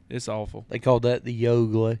ride. It's awful. They called that the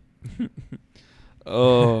Yogle.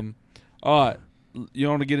 All right. You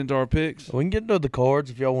want to get into our picks? We can get into the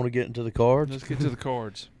cards if y'all want to get into the cards. Let's get to the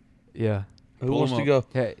cards. Yeah. Who wants to go?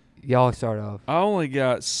 Hey, y'all start off. I only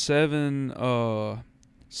got seven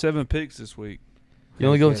picks this week. You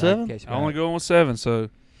only going 7? I only going with 7, so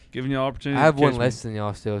giving y'all opportunity. I have to one catch less than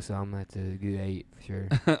y'all still, so I'm going to have to do 8 for sure.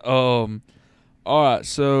 All right,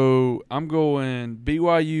 so I'm going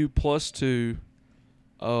BYU +2.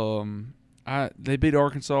 They beat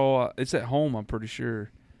Arkansas. It's at home, I'm pretty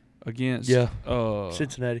sure, against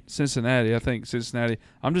Cincinnati. I think Cincinnati.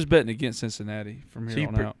 I'm just betting against Cincinnati from here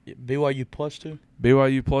on out. BYU +2?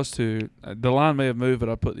 BYU +2. The line may have moved, but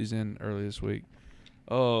I put these in early this week.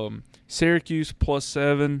 Syracuse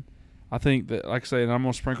 +7. I think that, like I say, and I'm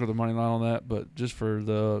going to sprinkle the money line on that, but just for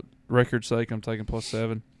the record's sake, I'm taking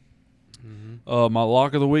 +7. Mm-hmm. My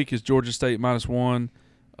lock of the week is Georgia State -1.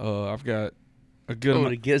 I've got a good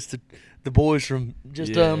amount. Against the boys from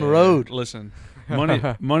just down the road. Listen,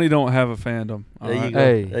 money don't have a fandom.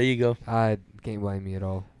 There you go. I can't blame you at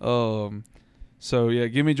all. So, yeah,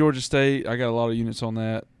 give me Georgia State. I got a lot of units on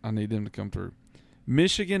that. I need them to come through.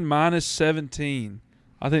 Michigan -17.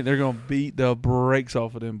 I think they're going to beat the brakes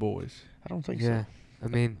off of them boys. I don't think so. I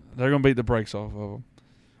mean, they're going to beat the brakes off of them.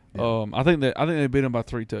 Yeah. I think they beat them by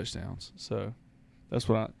 3 touchdowns. So that's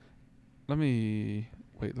what Yeah.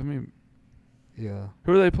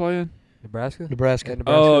 Who are they playing? Nebraska.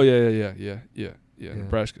 Oh yeah.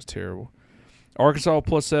 Nebraska's terrible. Arkansas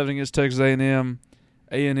 +7 against Texas A&M.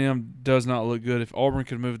 A&M does not look good. If Auburn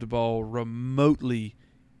could move the ball remotely,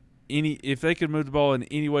 if they could move the ball in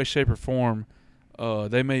any way, shape, or form,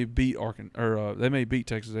 they may beat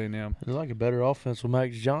Texas A&M. They're like a better offense with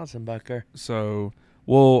Max Johnson back there. So,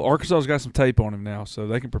 Arkansas's got some tape on him now, so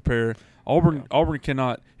they can prepare. Auburn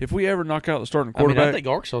cannot. If we ever knock out the starting quarterback, I think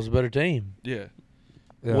Arkansas's a better team. Yeah.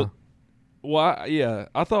 Yeah.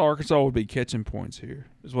 I thought Arkansas would be catching points here.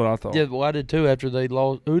 Is what I thought. Yeah, well, I did too. After they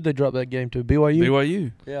lost, who did they drop that game to? BYU.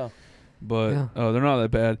 BYU. Yeah. But they're not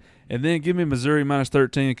that bad. And then give me Missouri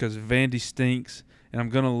 -13 because Vandy stinks, and I'm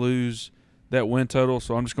gonna lose that win total.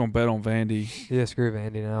 So I'm just gonna bet on Vandy. Yeah, screw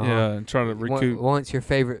Vandy now. Yeah, and try to recoup. Once your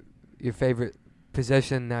favorite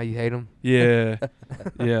possession, now you hate them. Yeah,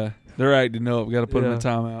 yeah. They're acting up. We got to put them in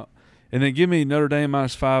timeout. And then give me Notre Dame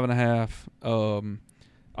 -5.5.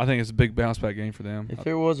 I think it's a big bounce back game for them. If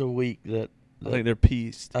there was a week that I think they're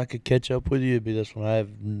pissed. I could catch up with you, it'd be this one. I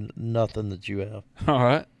have nothing that you have. All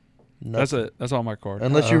right. Nothing. That's all my card.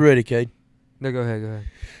 Unless you're ready, Cade. No, go ahead.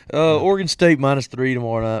 Oregon State -3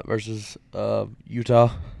 tomorrow night versus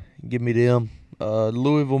Utah. Give me them.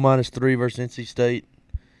 Louisville -3 versus NC State.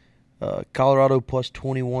 Colorado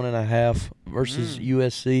 +21.5 versus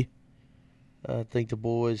USC. I think the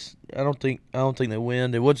boys. I don't think they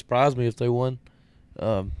win. It wouldn't surprise me if they won.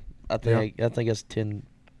 I think that's 10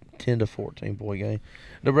 to 14 point game.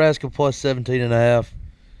 Nebraska +17.5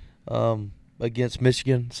 against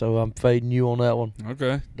Michigan. So I'm fading you on that one.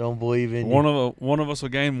 Okay. Don't believe in one of us will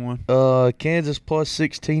game one. Kansas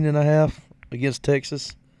 +16.5 against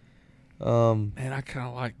Texas. Man, I kind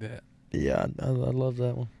of like that. Yeah, I love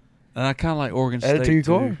that one. And I kind of like Oregon State. Add it to your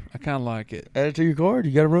card. I kind of like it. Add it to your card.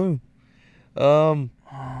 You got a room.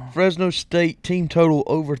 Fresno State team total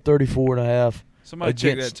over 34.5. Somebody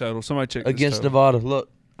check that total. Somebody check against this total. Nevada.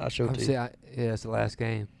 Look, I showed it to you. It's the last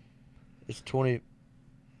game. It's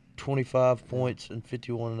 25 points and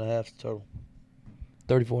 51.5 total.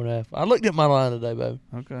 34.5. I looked at my line today, baby.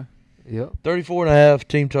 Okay. Yep. 34.5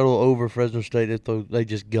 team total over Fresno State. They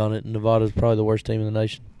just gun it, and Nevada's probably the worst team in the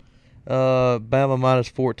nation. Bama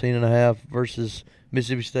 -14.5 versus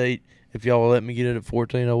Mississippi State. If y'all will let me get it at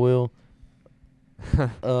 14, I will.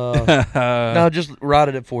 No, just ride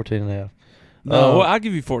it at 14.5. No, I'll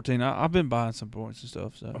give you 14. I've been buying some points and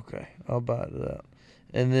stuff. So okay, I'll buy it that.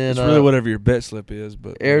 And then it's really whatever your bet slip is.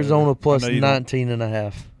 But Arizona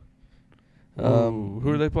 +19.5.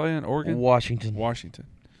 Who are they playing? Oregon, Washington.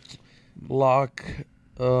 Lock.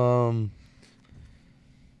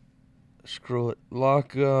 Screw it. Lock.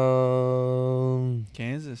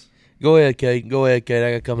 Kansas. Go ahead, Kate. I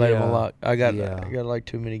gotta come out of my lock. I got like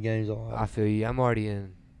too many games on lock. I feel you. I'm already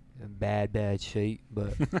in a bad shape,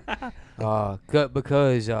 but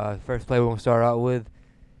because first play we're gonna start out with.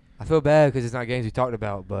 I feel bad because it's not games we talked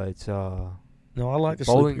about, but it's no, I like the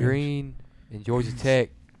Bowling Green and Georgia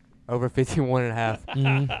Tech over 51.5.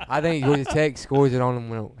 Mhm. I think Georgia Tech scores it on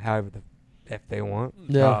them however the F they want.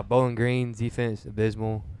 Yeah. Bowling Green's defense,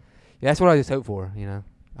 abysmal. Yeah, that's what I just hope for,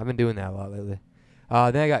 I've been doing that a lot lately.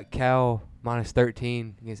 Then I got Cal minus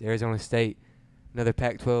 13 against Arizona State. Another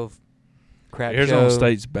Pac-12 crap Arizona show.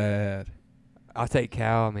 State's bad. I'll take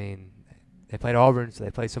Cal. I mean, they played Auburn, so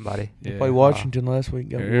they played somebody. They played Washington last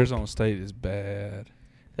week. Arizona State is bad.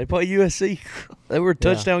 They played USC. They were a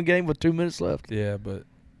touchdown game with 2 minutes left. Yeah, but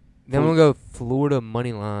Then I'm going to go Florida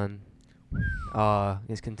money line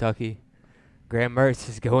against Kentucky. Graham Mertz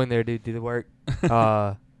just go in there, dude, do the work.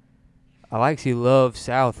 I actually love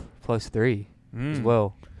South plus 3 as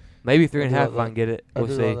well. Maybe 3.5 if I can get it. We'll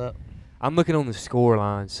see. I'm looking on the score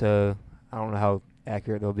line, so I don't know how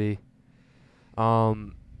accurate they'll be.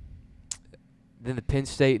 Then the Penn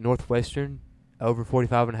State Northwestern over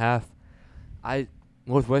 45.5.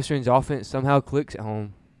 Northwestern's offense somehow clicks at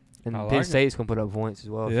home, and Penn State's gonna put up points as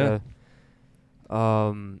well. Yeah.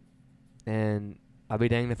 So, and I'll be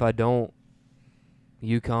danged if I don't.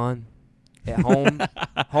 UConn at home,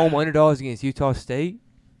 home underdogs against Utah State.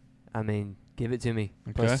 I mean, give it to me.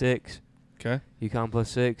 Plus 6. Okay. UConn plus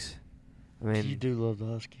 6. I mean, you do love the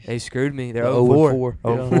Huskies. they screwed me. They're 0-4.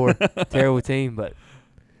 0-4. Terrible team, but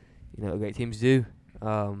great teams do.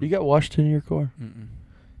 You got Washington in your car? Mm-mm.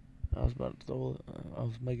 I was about to throw it. I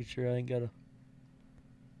was making sure I ain't got to.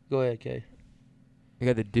 Go ahead, Kay. You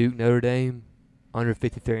got the Duke Notre Dame under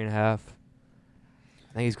 53.5.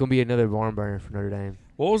 I think it's gonna be another barn burner for Notre Dame.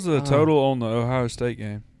 What was the total on the Ohio State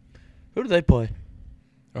game? Who do they play?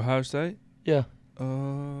 Ohio State? Yeah.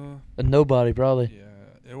 And Nobody, probably.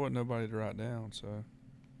 Yeah, it wasn't nobody to write down, so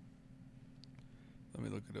let me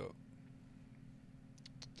look it up.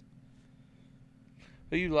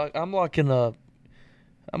 Who you like? I'm gonna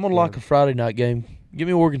lock a Friday night game. Give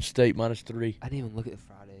me Oregon State minus 3. I didn't even look at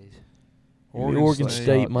Fridays. Oregon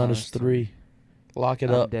State minus 3. Lock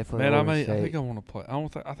it up. Definitely. Man, Oregon I State. think I want to play.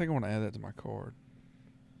 I think I want to add that to my card.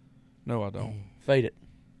 No, I don't. Fade it.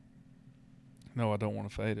 No, I don't want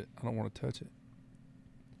to fade it. I don't want to touch it.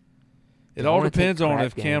 It I all wanna take depends on crap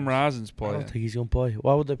if Cam games. Rising's I playing. don't think he's gonna play.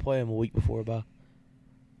 Why would they play him a week before a bye?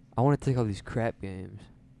 I want to take all these crap games.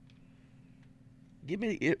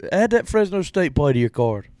 Add that Fresno State play to your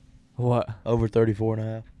card. What? Over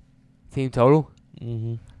 34.5. Team total?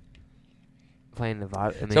 Mm-hmm. Playing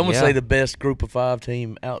Nevada. I mean, Someone yeah. say the best Group of 5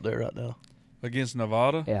 team out there right now. Against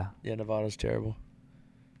Nevada? Yeah. Yeah, Nevada's terrible.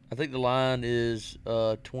 I think the line is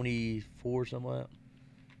 24, something like that.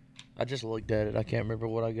 I just looked at it. I can't remember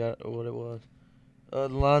what I got or what it was. The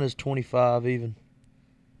line is 25 even.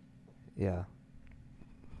 Yeah.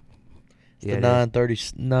 It's the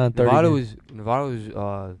 9:30. Nevada was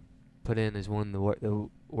put in as one of the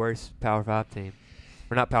worst Power 5 team.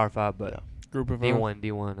 Or not Power 5, but Group of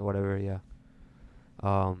D1 or whatever, yeah.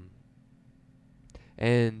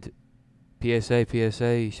 And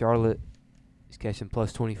PSA, Charlotte is catching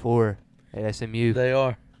plus 24 at SMU. They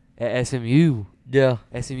are. At SMU. Yeah.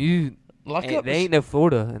 SMU, Lock up. they ain't no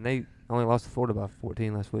Florida, and they only lost to Florida by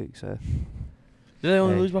 14 last week, so. Did they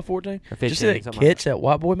only lose by 14? Or 15, Just see that something like catch that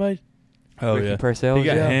white boy made? Oh, Ricky yeah. Purcell. He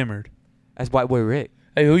got yeah. hammered. That's white boy Rick.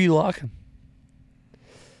 Hey, who you locking?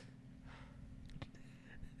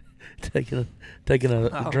 taking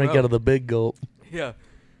a drink out of the big gulp. Yeah.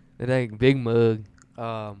 That ain't big mug.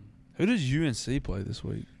 Who does UNC play this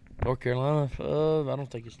week? North Carolina? I don't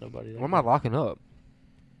think it's nobody. Where am I locking up?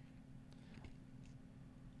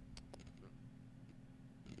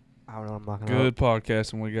 I don't know. I'm locking Good up.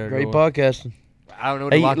 podcasting we got Great going. podcasting. I don't know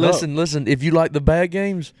what Hey, to lock listen. If you like the bad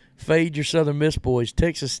games, fade your Southern Miss boys.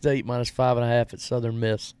 Texas State minus 5.5 at Southern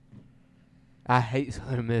Miss. I hate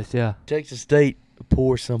Southern Miss, yeah. Texas State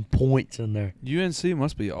pour some points in there. UNC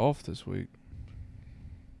must be off this week.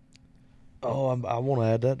 Oh, I want to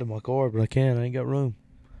add that to my card, but I can't. I ain't got room.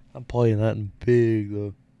 I'm playing that in big,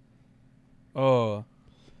 though.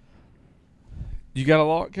 You got a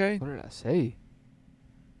lock, Kay? What did I say?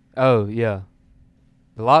 Oh, yeah.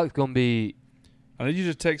 The lock's going to be, I need you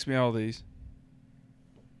to text me all these.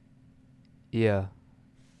 yeah.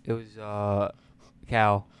 It was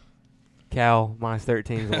Cal. Cal minus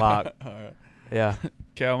 13 is a lock. All right. Yeah.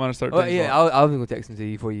 Cal minus 13. Oh, yeah, I'll be going to text them to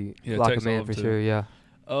you before you lock text them all in of for them sure, too. yeah.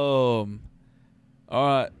 All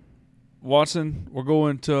right. Watson, we're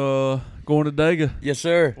going to Talladega. Yes,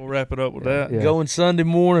 sir. We'll wrap it up with that. Yeah. Going Sunday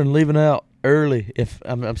morning, leaving out early. If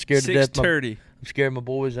I'm scared to death. 6:30. I'm scared my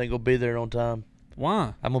boys ain't gonna be there on time.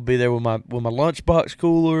 Why? I'm gonna be there with my lunchbox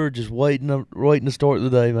cooler, just waiting to start the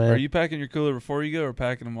day, man. Are you packing your cooler before you go, or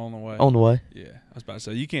packing them on the way? On the way. Yeah, I was about to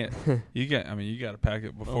say you can't. I mean, you got to pack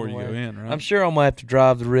it before you go in, right? I'm sure I'm gonna have to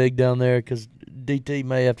drive the rig down there because DT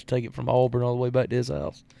may have to take it from Auburn all the way back to his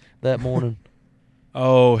house. that morning.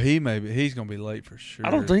 Oh, he's gonna be late for sure.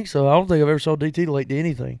 I don't think so. I don't think I've ever saw DT late to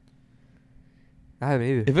anything. I haven't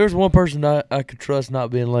either. If there's one person I could trust not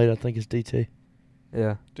being late, I think it's DT.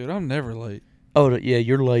 Yeah. Dude, I'm never late. Oh, yeah,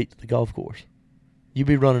 you're late to the golf course. You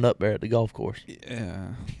be running up there at the golf course. Yeah.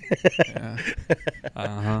 Yeah.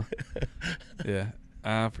 Uh-huh. Yeah.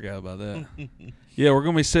 I forgot about that. Yeah, we're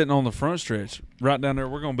going to be sitting on the front stretch. Right down there,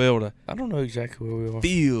 we're going to be able to I don't know exactly where we are.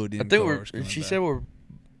 feel the I think cars coming she back. said we're,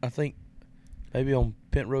 I think, maybe on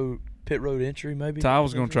pit road entry, maybe. Ty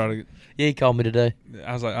was going to try to. Yeah, he called me today.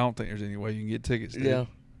 I was like, I don't think there's any way you can get tickets. Dude. Yeah.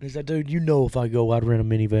 He's like, dude, you know if I go, I'd rent a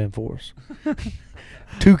minivan for us.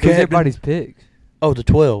 Who's everybody's picks? Oh, the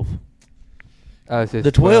 12.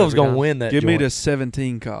 The 12's going to win that Give me joint. the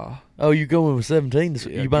 17 car. Oh, you going with 17?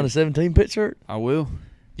 Yeah, You buying a 17 pit shirt? I will.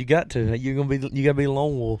 You got to. You got to be a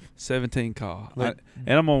lone wolf. 17 car. Like-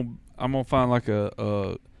 And I'm gonna find like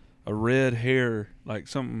a red hair, like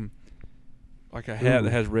something, like a hat Ooh.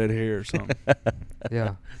 that has red hair or something.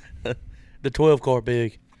 Yeah. The 12 car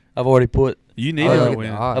big. I've already put. You need Oh, to yeah.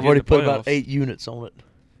 win. I've I've Get already in the put about playoffs. 8 units on it.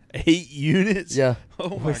 8 units? Yeah. Oh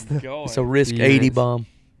my What's the- god. It's a risk Units. 80 bomb.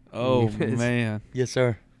 Oh Units. man. Yes,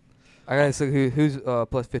 sir. I got to see who's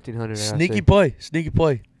plus 1,500. Sneaky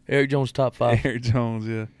play. Eric Jones top 5. Eric Jones,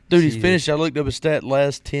 yeah. Dude, he's Jesus. finished. I looked up his stat.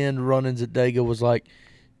 Last 10 run-ins at Dega was like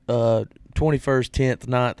 21st, 10th,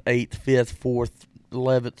 9th, 8th, 5th, 4th,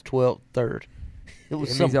 11th, 12th, 3rd. It was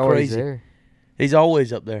He's something always crazy. there. He's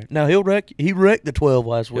always up there. Now, he wrecked the 12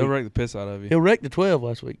 last week. He'll wreck the piss out of you. He'll wreck the 12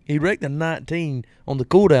 last week. He wrecked the 19 on the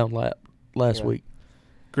cool-down lap last Yeah. week.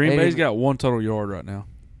 Green They Bay's didn't- got 1 total yard right now.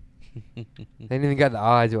 They ain't even got the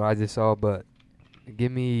odds what I just saw, but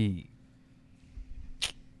give me.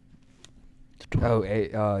 Oh,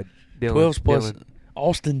 Dylan. 12's plus Dylan.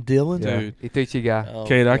 Austin Dillon. Yeah. Dude. He 3-2 guy. Oh,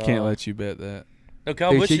 Kate, I can't God. let you bet that. No,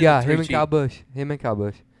 Kyle Busch 3-2 is a guy. Him and 3-2 Kyle Busch. Him and Kyle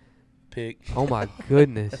Busch. pick. Oh my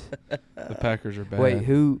goodness. The Packers are bad. Wait,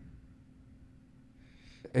 who?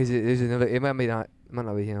 Is it? Is it another? It might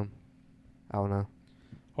not be him. I don't know.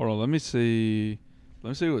 Hold on, let me see. Let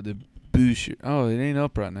me see what the Boucher. Oh, it ain't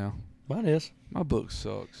up right now. Mine is. My book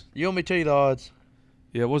sucks. You want me to tell you the odds?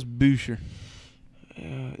 Yeah, what's Boucher?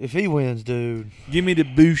 If he wins, dude. Give me the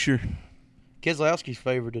Boucher. Keselowski's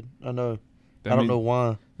favored. I know. That I don't means- know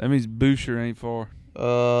why. That means Boucher ain't far.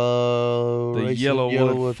 The The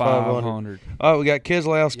Yellowwood 500. All right, we got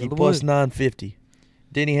Keselowski Yellowwood. plus 950.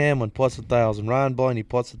 Denny Hamlin plus 1,000. Ryan Blaney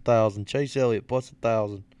plus 1,000. Chase Elliott plus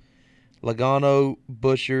 1,000. Logano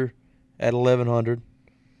Busher at 1,100.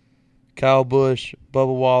 Kyle Busch,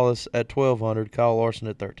 Bubba Wallace at 1,200. Kyle Larson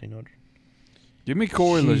at 1,300. Give me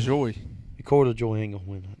Corey Jeez. LaJoie. Corey LaJoie ain't gonna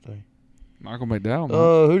win that thing. Michael McDowell.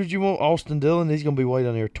 man. Who did you want? Austin Dillon. He's gonna be way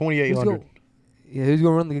down here. 2,800. Who's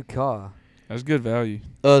gonna run the good car? That's good value.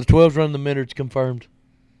 The 12's running the Minards confirmed.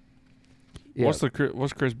 Yeah. What's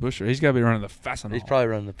Chris Buescher? He's got to be running the Fastenal. He's probably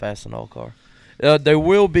running the Fastenal car. There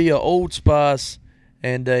will be a Old Spice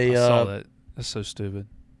and a. I saw that. That's so stupid.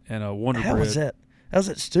 And a Wonder How Bread. was that? How's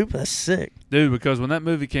that stupid? That's sick. Dude, because when that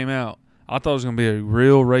movie came out, I thought it was going to be a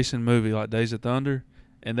real racing movie like Days of Thunder,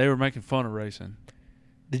 and they were making fun of racing.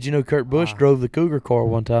 Did you know Kurt Busch drove the Cougar car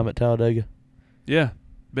one time at Talladega? Yeah,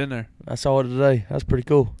 been there. I saw it today. That's pretty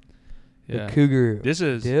cool. Yeah. The Cougar. This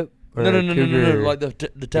is Dip. Or No, Cougar- like the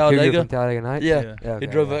Cougar Talladega. from Talladega Nights. Yeah, Yeah, he okay,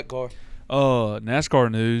 drove yeah. that car. NASCAR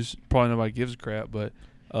news. Probably nobody gives a crap, but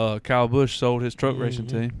Kyle Busch sold his truck racing Mhm.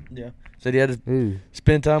 team. Yeah, said he had to Ooh.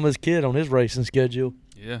 spend time with his kid on his racing schedule.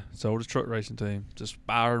 Yeah, sold his truck racing team to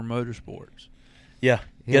Spire Motorsports. Yeah,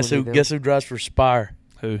 He guess don't who? need them. Guess who drives for Spire?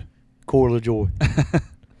 Who? Corey LaJoie.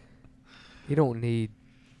 He don't need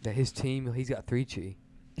that. His team. He's got 3G.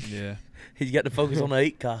 Yeah. He's got to focus on the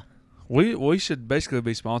 8 car. We should basically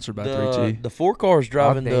be sponsored by 3G. The 4 car's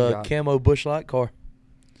driving the Octane camo Busch Light car.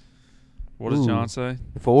 What does Ooh. John say?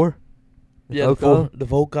 The 4. Yeah, the 4. The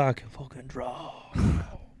Volkov can fucking draw.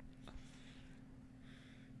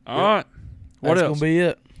 All right. What That's else? gonna be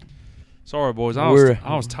it. Sorry, boys. I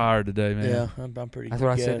was tired today, man. Yeah, I'm pretty. That's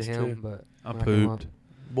what I said to gassed, him, too. but I when came pooped. up-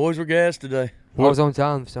 Boys were gassed today. I was on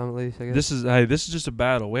time for some at least. I guess. This is just a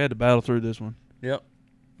battle. We had to battle through this one. Yep.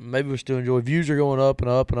 Maybe we still enjoy. Views are going up and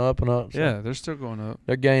up and up and up. So Yeah, they're still going up.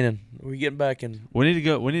 they're gaining. We're getting back in. We need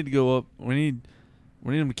to go up. We need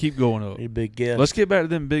them to keep going up. Need a big guess. Let's get back to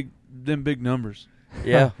them big numbers.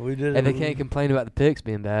 Yeah, we did. And they can't complain about the picks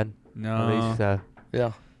being bad. At No, least, so.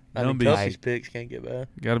 Yeah. I mean, Numbies. Kelsey's picks can't get bad.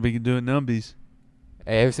 got to be doing numbies.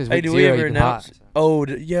 Hey, ever since Hey, week do we 0, ever you can hot. announce? Oh,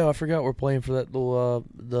 yeah, I forgot we're playing for that little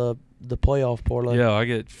the playoff parlay. Yeah, I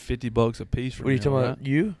get $50 a piece from What are you talking right? about?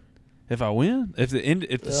 You? If I win, if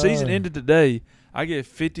the season ended today, I get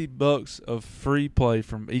 $50 of free play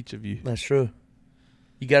from each of you. That's true.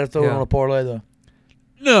 You got to throw it on a parlay though.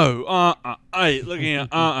 No, Hey, look here.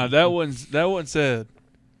 That one's said.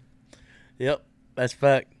 Yep, that's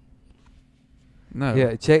fact. No.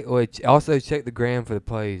 Yeah, also check the gram for the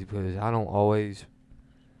plays because I don't always.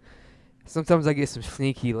 Sometimes I get some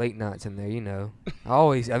sneaky late nights in there, you know.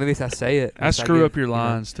 At least I say it. I screw up your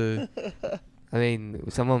lines too. I mean,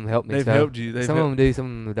 some of them help me. They've helped you. Some of them do, some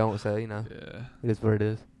of them don't. So you know, Yeah. it is what it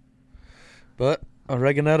is. But I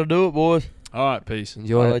reckon that'll do it, boys. All right, peace.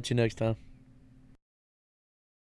 Enjoy I'll it. let you next time.